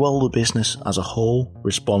how well the business as a whole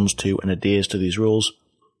responds to and adheres to these rules,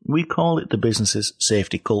 we call it the business's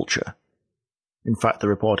safety culture. In fact, the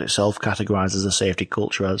report itself categorises a safety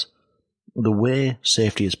culture as the way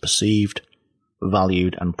safety is perceived,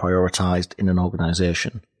 valued and prioritised in an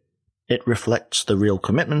organisation. It reflects the real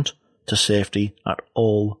commitment to safety at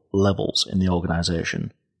all levels in the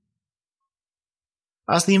organisation.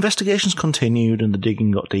 As the investigations continued and the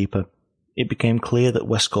digging got deeper, it became clear that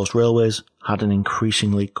West Coast Railways had an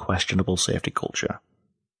increasingly questionable safety culture.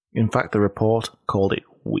 In fact, the report called it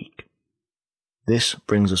weak. This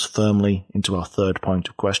brings us firmly into our third point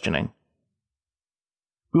of questioning.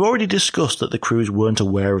 We've already discussed that the crews weren't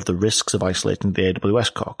aware of the risks of isolating the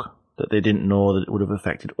AWS cock, that they didn't know that it would have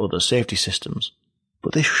affected other safety systems,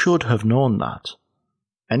 but they should have known that.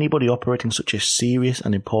 Anybody operating such a serious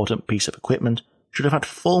and important piece of equipment should have had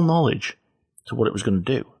full knowledge to what it was going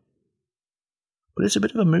to do. But it's a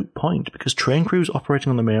bit of a moot point, because train crews operating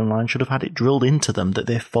on the main line should have had it drilled into them that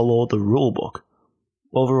they follow the rulebook.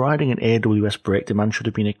 Overriding an AWS brake demand should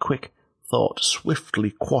have been a quick thought,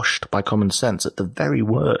 swiftly quashed by common sense at the very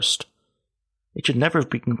worst. It should never have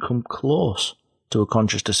come close to a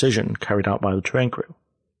conscious decision carried out by the train crew.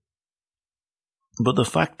 But the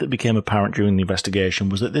fact that became apparent during the investigation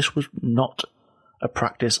was that this was not a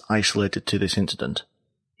practice isolated to this incident.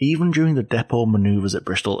 Even during the depot manoeuvres at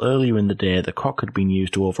Bristol earlier in the day, the cock had been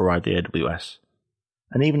used to override the AWS.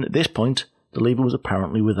 And even at this point, the lever was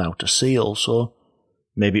apparently without a seal, so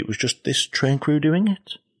maybe it was just this train crew doing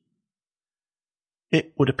it?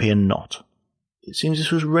 It would appear not. It seems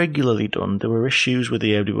this was regularly done. There were issues with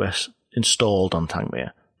the AWS installed on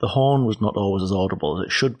Tangmere. The horn was not always as audible as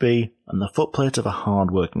it should be, and the footplate of a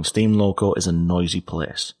hard-working steam loco is a noisy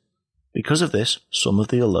place. Because of this, some of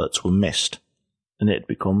the alerts were missed, and it had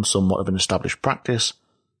become somewhat of an established practice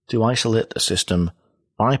to isolate the system,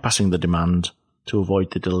 bypassing the demand to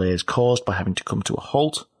avoid the delays caused by having to come to a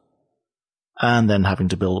halt, and then having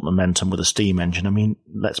to build up momentum with a steam engine. I mean,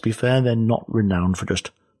 let's be fair, they're not renowned for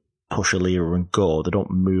just push a lever and go. They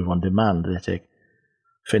don't move on demand, they take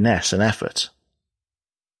finesse and effort.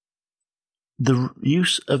 The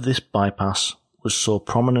use of this bypass was so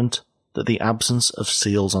prominent that the absence of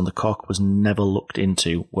seals on the cock was never looked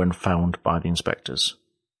into when found by the inspectors.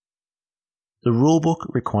 The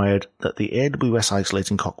rulebook required that the AWS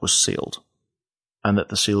isolating cock was sealed, and that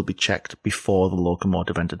the seal be checked before the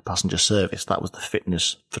locomotive entered passenger service. That was the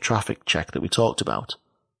fitness for traffic check that we talked about.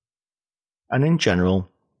 And in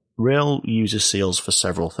general, rail uses seals for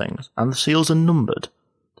several things, and the seals are numbered.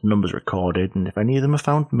 The numbers recorded, and if any of them are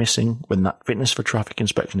found missing when that fitness for traffic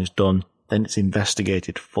inspection is done, then it's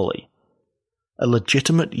investigated fully. A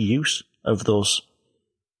legitimate use of those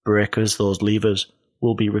breakers, those levers,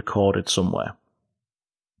 will be recorded somewhere.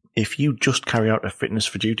 If you just carry out a fitness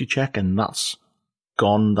for duty check and that's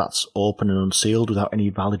gone, that's open and unsealed without any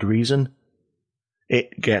valid reason,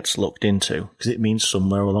 it gets looked into, because it means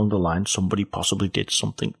somewhere along the line somebody possibly did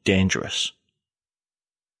something dangerous.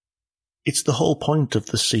 It's the whole point of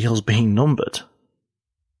the seals being numbered.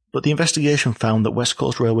 But the investigation found that West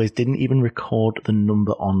Coast Railways didn't even record the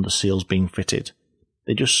number on the seals being fitted.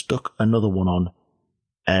 They just stuck another one on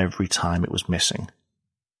every time it was missing.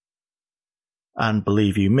 And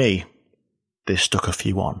believe you me, they stuck a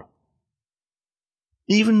few on.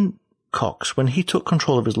 Even Cox, when he took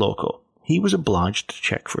control of his loco, he was obliged to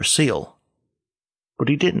check for a seal. But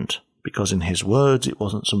he didn't, because in his words, it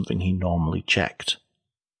wasn't something he normally checked.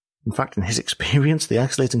 In fact, in his experience, the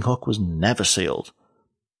isolating cock was never sealed.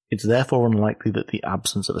 It's therefore unlikely that the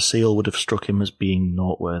absence of a seal would have struck him as being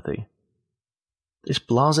noteworthy. This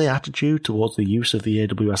blasé attitude towards the use of the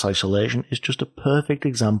AWS isolation is just a perfect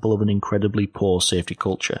example of an incredibly poor safety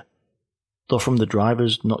culture. Though from the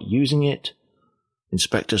drivers not using it,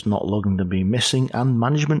 inspectors not logging them being missing, and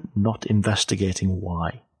management not investigating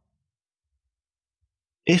why.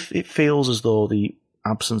 If it feels as though the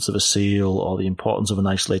absence of a seal or the importance of an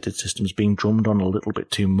isolated system is being drummed on a little bit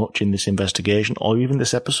too much in this investigation or even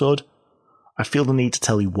this episode, I feel the need to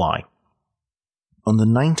tell you why. On the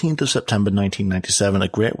 19th of September 1997, a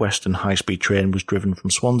Great Western high-speed train was driven from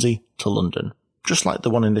Swansea to London, just like the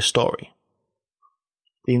one in this story.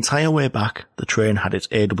 The entire way back, the train had its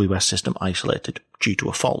AWS system isolated due to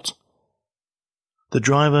a fault. The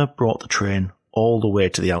driver brought the train all the way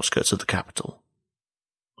to the outskirts of the capital,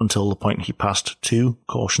 until the point he passed 2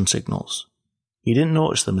 caution signals. He didn't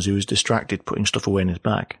notice them as he was distracted putting stuff away in his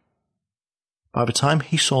bag. By the time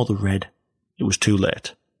he saw the red, it was too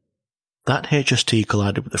late. That HST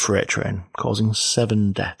collided with the freight train, causing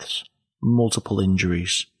 7 deaths, multiple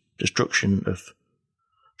injuries, destruction of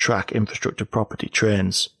track, infrastructure, property,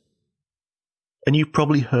 trains. And you've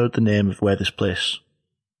probably heard the name of where this place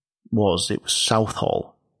was. It was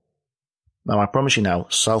Southall. Now, I promise you now,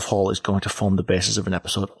 Southall is going to form the basis of an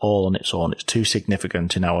episode all on its own. It's too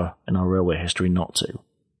significant in our railway history not to.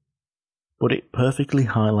 But it perfectly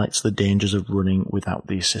highlights the dangers of running without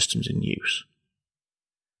these systems in use.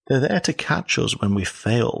 They're there to catch us when we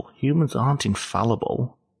fail. Humans aren't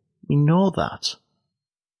infallible. We know that.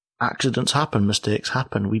 Accidents happen, mistakes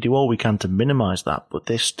happen. We do all we can to minimise that, but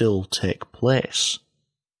they still take place.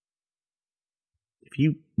 If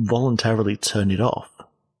you voluntarily turn it off,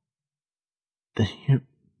 then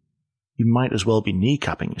you might as well be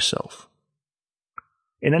kneecapping yourself.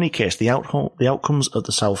 In any case, the outcomes of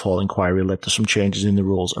the Southall inquiry led to some changes in the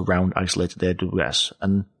rules around isolated AWS,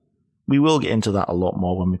 and we will get into that a lot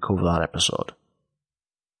more when we cover that episode.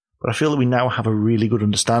 But I feel that we now have a really good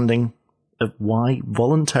understanding of why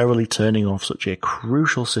voluntarily turning off such a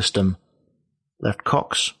crucial system left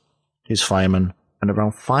Cox, his fireman, and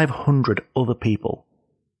around 500 other people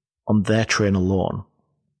on their train alone,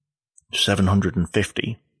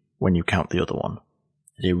 750 when you count the other one,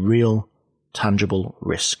 at a real, tangible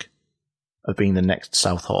risk of being the next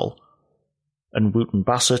Southall, and Wootton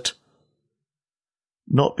Bassett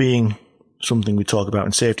not being something we talk about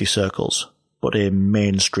in safety circles, but a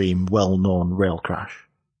mainstream, well-known rail crash.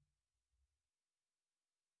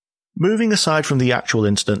 Moving aside from the actual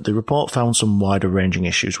incident, the report found some wider-ranging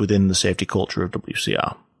issues within the safety culture of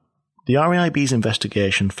WCR. The RAIB's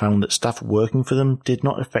investigation found that staff working for them did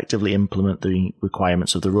not effectively implement the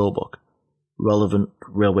requirements of the rulebook, relevant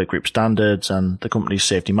railway group standards, and the company's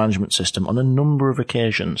safety management system on a number of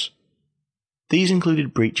occasions. These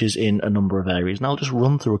included breaches in a number of areas, and I'll just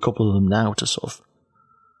run through a couple of them now to sort of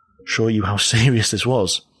show you how serious this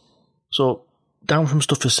was. So, down from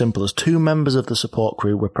stuff as simple as 2 members of the support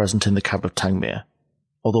crew were present in the cab of Tangmere,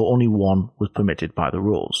 although only 1 was permitted by the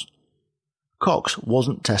rules. Cox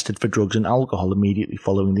wasn't tested for drugs and alcohol immediately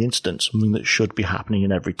following the incident, something that should be happening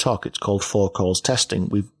in every TOC. It's called 4-cause testing.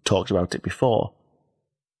 We've talked about it before.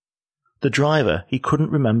 The driver, he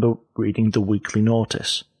couldn't remember reading the weekly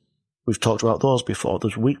notice. We've talked about those before.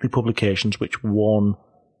 There's weekly publications which warn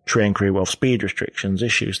train crew of speed restrictions,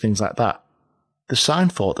 issues, things like that. They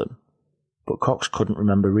signed for them, but Cox couldn't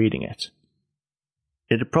remember reading it.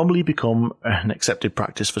 It had probably become an accepted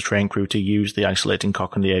practice for train crew to use the isolating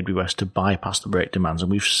cock and the AWS to bypass the brake demands,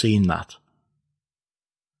 and we've seen that.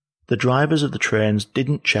 The drivers of the trains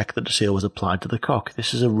didn't check that the seal was applied to the cock.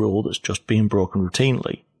 This is a rule that's just being broken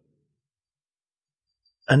routinely.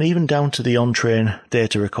 And even down to the on-train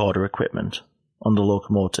data recorder equipment on the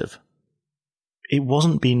locomotive. It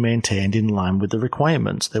wasn't being maintained in line with the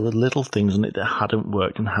requirements. There were little things on it that hadn't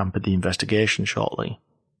worked and hampered the investigation shortly.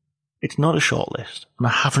 It's not a short list, and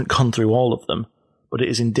I haven't gone through all of them, but it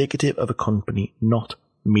is indicative of a company not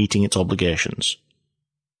meeting its obligations.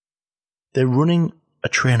 They're running a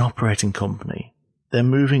train operating company. They're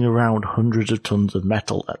moving around hundreds of tons of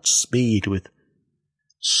metal at speed with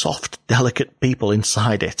soft, delicate people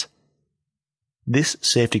inside it. This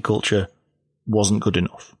safety culture wasn't good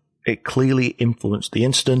enough. It clearly influenced the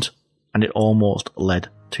incident, and it almost led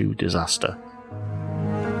to disaster.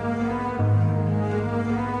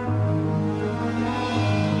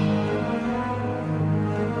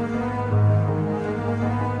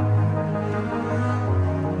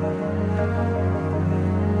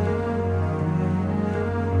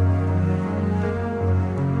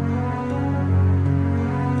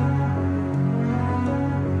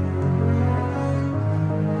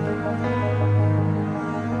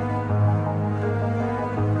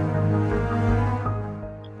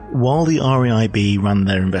 While the RAIB ran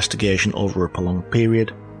their investigation over a prolonged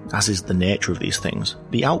period, as is the nature of these things,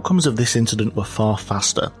 the outcomes of this incident were far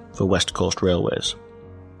faster for West Coast Railways.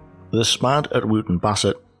 The SPAD at Wootton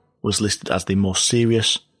Bassett was listed as the most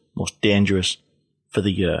serious, most dangerous for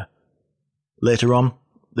the year. Later on,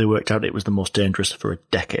 they worked out it was the most dangerous for a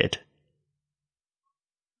decade.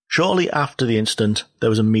 Shortly after the incident,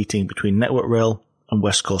 there was a meeting between Network Rail and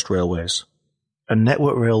West Coast Railways. And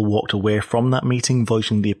Network Rail walked away from that meeting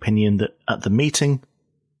voicing the opinion that at the meeting,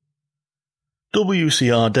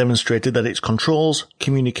 WCR demonstrated that its controls,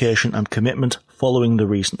 communication and commitment following the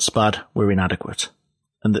recent SPAD were inadequate,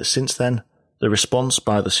 and that since then, the response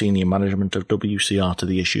by the senior management of WCR to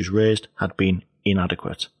the issues raised had been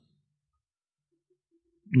inadequate.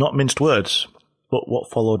 Not minced words, but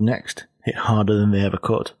what followed next hit harder than they ever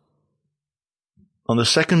could. On the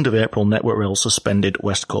 2nd of April, Network Rail suspended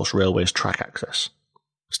West Coast Railway's track access,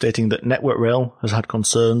 stating that Network Rail has had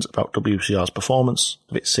concerns about WCR's performance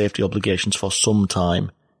of its safety obligations for some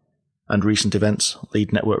time, and recent events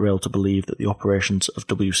lead Network Rail to believe that the operations of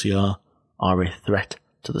WCR are a threat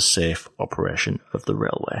to the safe operation of the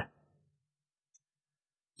railway.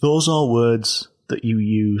 Those are words that you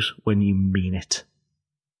use when you mean it.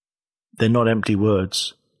 They're not empty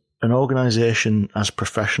words. An organisation as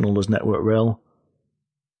professional as Network Rail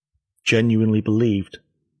genuinely believed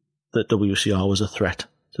that WCR was a threat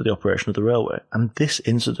to the operation of the railway, and this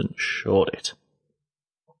incident showed it.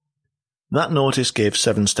 That notice gave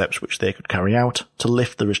 7 steps which they could carry out to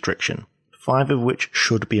lift the restriction, 5 of which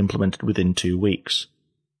should be implemented within 2 weeks,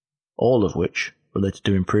 all of which related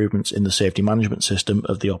to improvements in the safety management system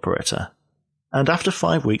of the operator. And after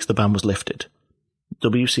 5 weeks the ban was lifted.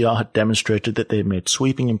 WCR had demonstrated that they had made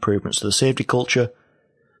sweeping improvements to the safety culture,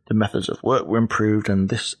 the methods of work were improved, and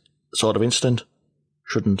this sort of incident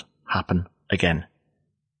shouldn't happen again.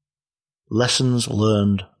 Lessons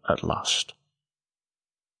learned at last.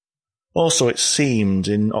 Also, it seemed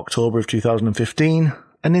in October of 2015,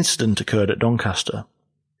 an incident occurred at Doncaster.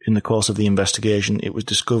 In the course of the investigation, it was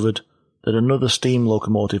discovered that another steam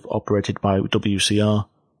locomotive operated by WCR,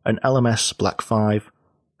 an LMS Black 5,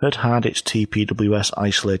 had had its TPWS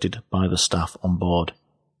isolated by the staff on board.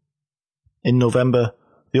 In November,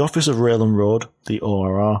 the Office of Rail and Road, the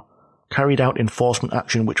ORR, carried out enforcement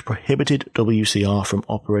action which prohibited WCR from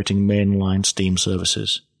operating mainline steam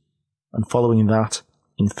services. And following that,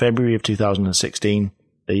 in February of 2016,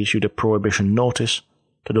 they issued a prohibition notice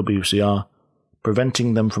to WCR,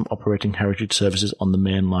 preventing them from operating heritage services on the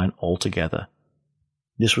main line altogether.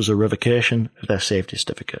 This was a revocation of their safety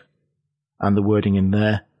certificate, and the wording in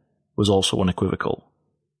there was also unequivocal.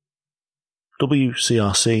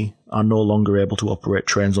 WCRC are no longer able to operate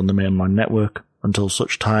trains on the mainline network until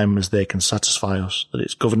such time as they can satisfy us that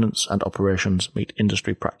its governance and operations meet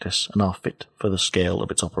industry practice and are fit for the scale of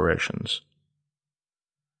its operations.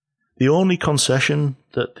 The only concession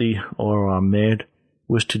that the ORR made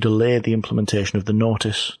was to delay the implementation of the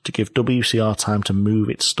notice to give WCR time to move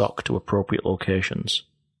its stock to appropriate locations.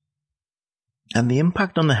 And the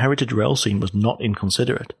impact on the heritage rail scene was not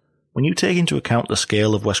inconsiderate. When you take into account the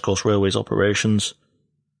scale of West Coast Railway's operations,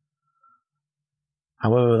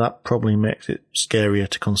 however, that probably makes it scarier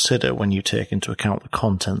to consider when you take into account the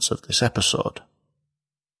contents of this episode.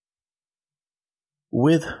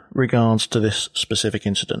 With regards to this specific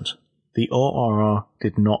incident, the ORR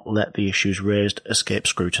did not let the issues raised escape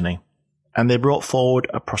scrutiny, and they brought forward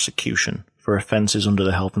a prosecution for offences under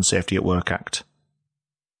the Health and Safety at Work Act.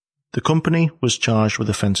 The company was charged with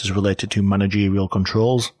offences related to managerial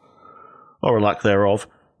controls, or a lack thereof,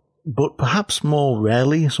 but perhaps more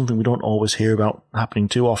rarely, something we don't always hear about happening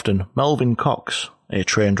too often, Melvin Cox, a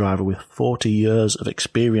train driver with 40 years of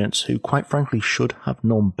experience who quite frankly should have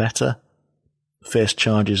known better, faced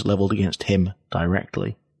charges levelled against him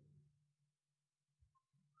directly.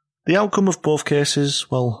 The outcome of both cases,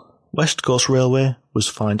 well, West Coast Railway was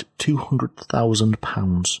fined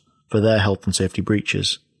 £200,000 for their health and safety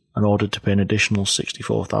breaches and ordered to pay an additional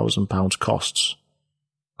 £64,000 costs.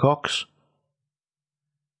 Cox?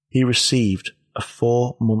 He received a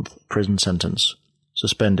 4-month prison sentence,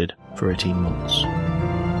 suspended for 18 months.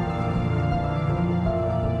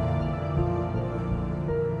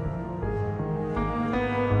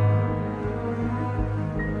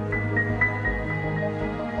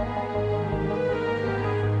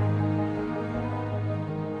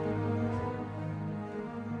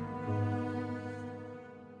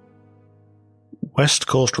 West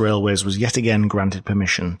Coast Railways was yet again granted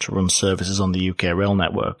permission to run services on the UK rail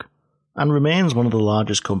network, and remains one of the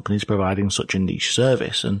largest companies providing such a niche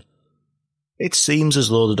service, and it seems as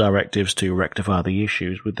though the directives to rectify the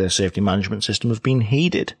issues with their safety management system have been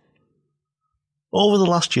heeded. Over the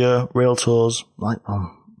last year, rail tours, like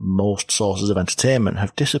most sources of entertainment,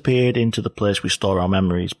 have disappeared into the place we store our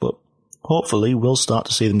memories, but hopefully we'll start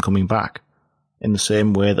to see them coming back, in the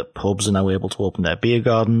same way that pubs are now able to open their beer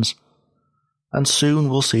gardens, and soon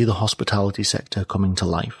we'll see the hospitality sector coming to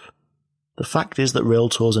life. The fact is that rail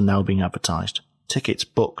tours are now being advertised, tickets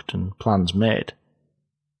booked and plans made.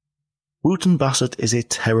 Wootton Bassett is a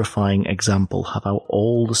terrifying example of how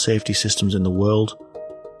all the safety systems in the world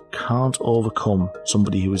can't overcome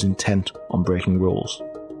somebody who is intent on breaking rules.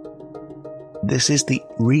 This is the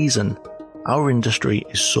reason our industry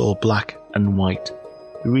is so black and white,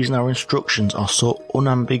 the reason our instructions are so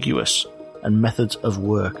unambiguous and methods of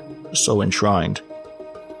work so enshrined.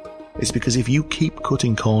 It's because if you keep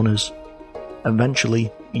cutting corners,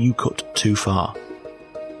 eventually you cut too far,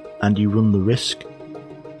 and you run the risk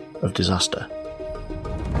of disaster.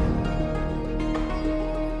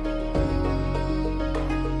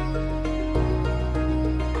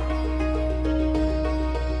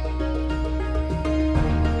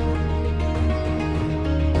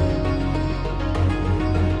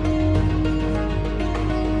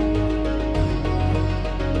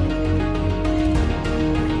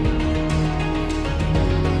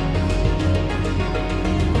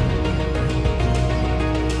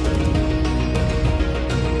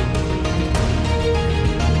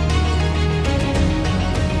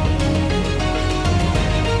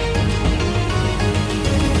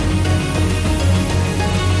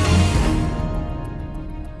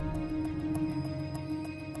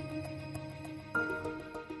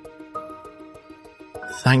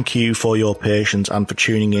 Thank you for your patience and for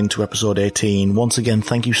tuning in to episode 18. Once again,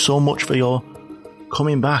 thank you so much for your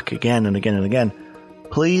coming back again and again and again.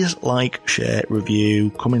 Please like, share, review,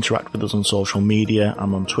 come interact with us on social media.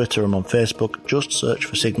 I'm on Twitter, I'm on Facebook. Just search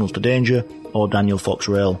for Signals to Danger or Daniel Fox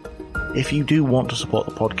Rail. If you do want to support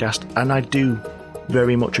the podcast, and I do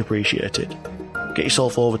very much appreciate it, get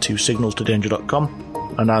yourself over to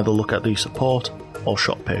signalstodanger.com and either look at the support or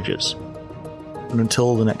shop pages. And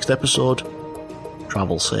until the next episode,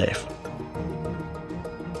 travel safe.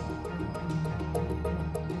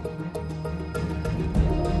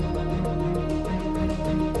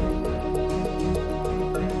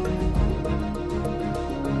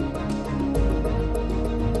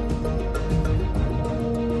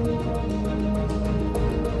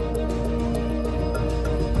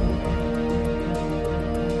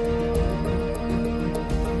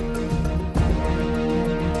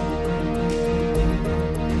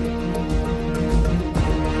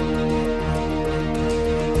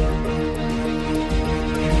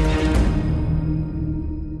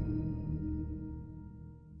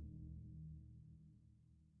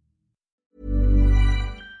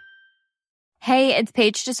 Hey, it's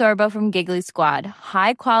Paige DeSorbo from Giggly Squad.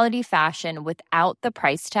 High quality fashion without the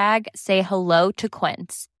price tag. Say hello to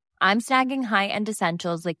Quince. I'm snagging high-end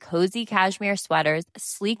essentials like cozy cashmere sweaters,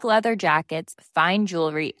 sleek leather jackets, fine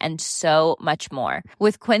jewelry, and so much more.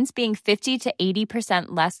 With Quince being 50 to 80%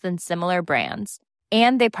 less than similar brands.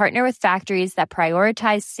 And they partner with factories that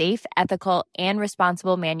prioritize safe, ethical, and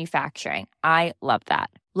responsible manufacturing. I love that.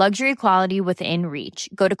 Luxury quality within reach.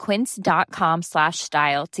 Go to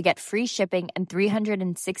quince.com/style to get free shipping and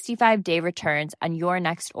 365-day returns on your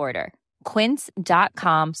next order.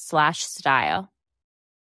 Quince.com/style.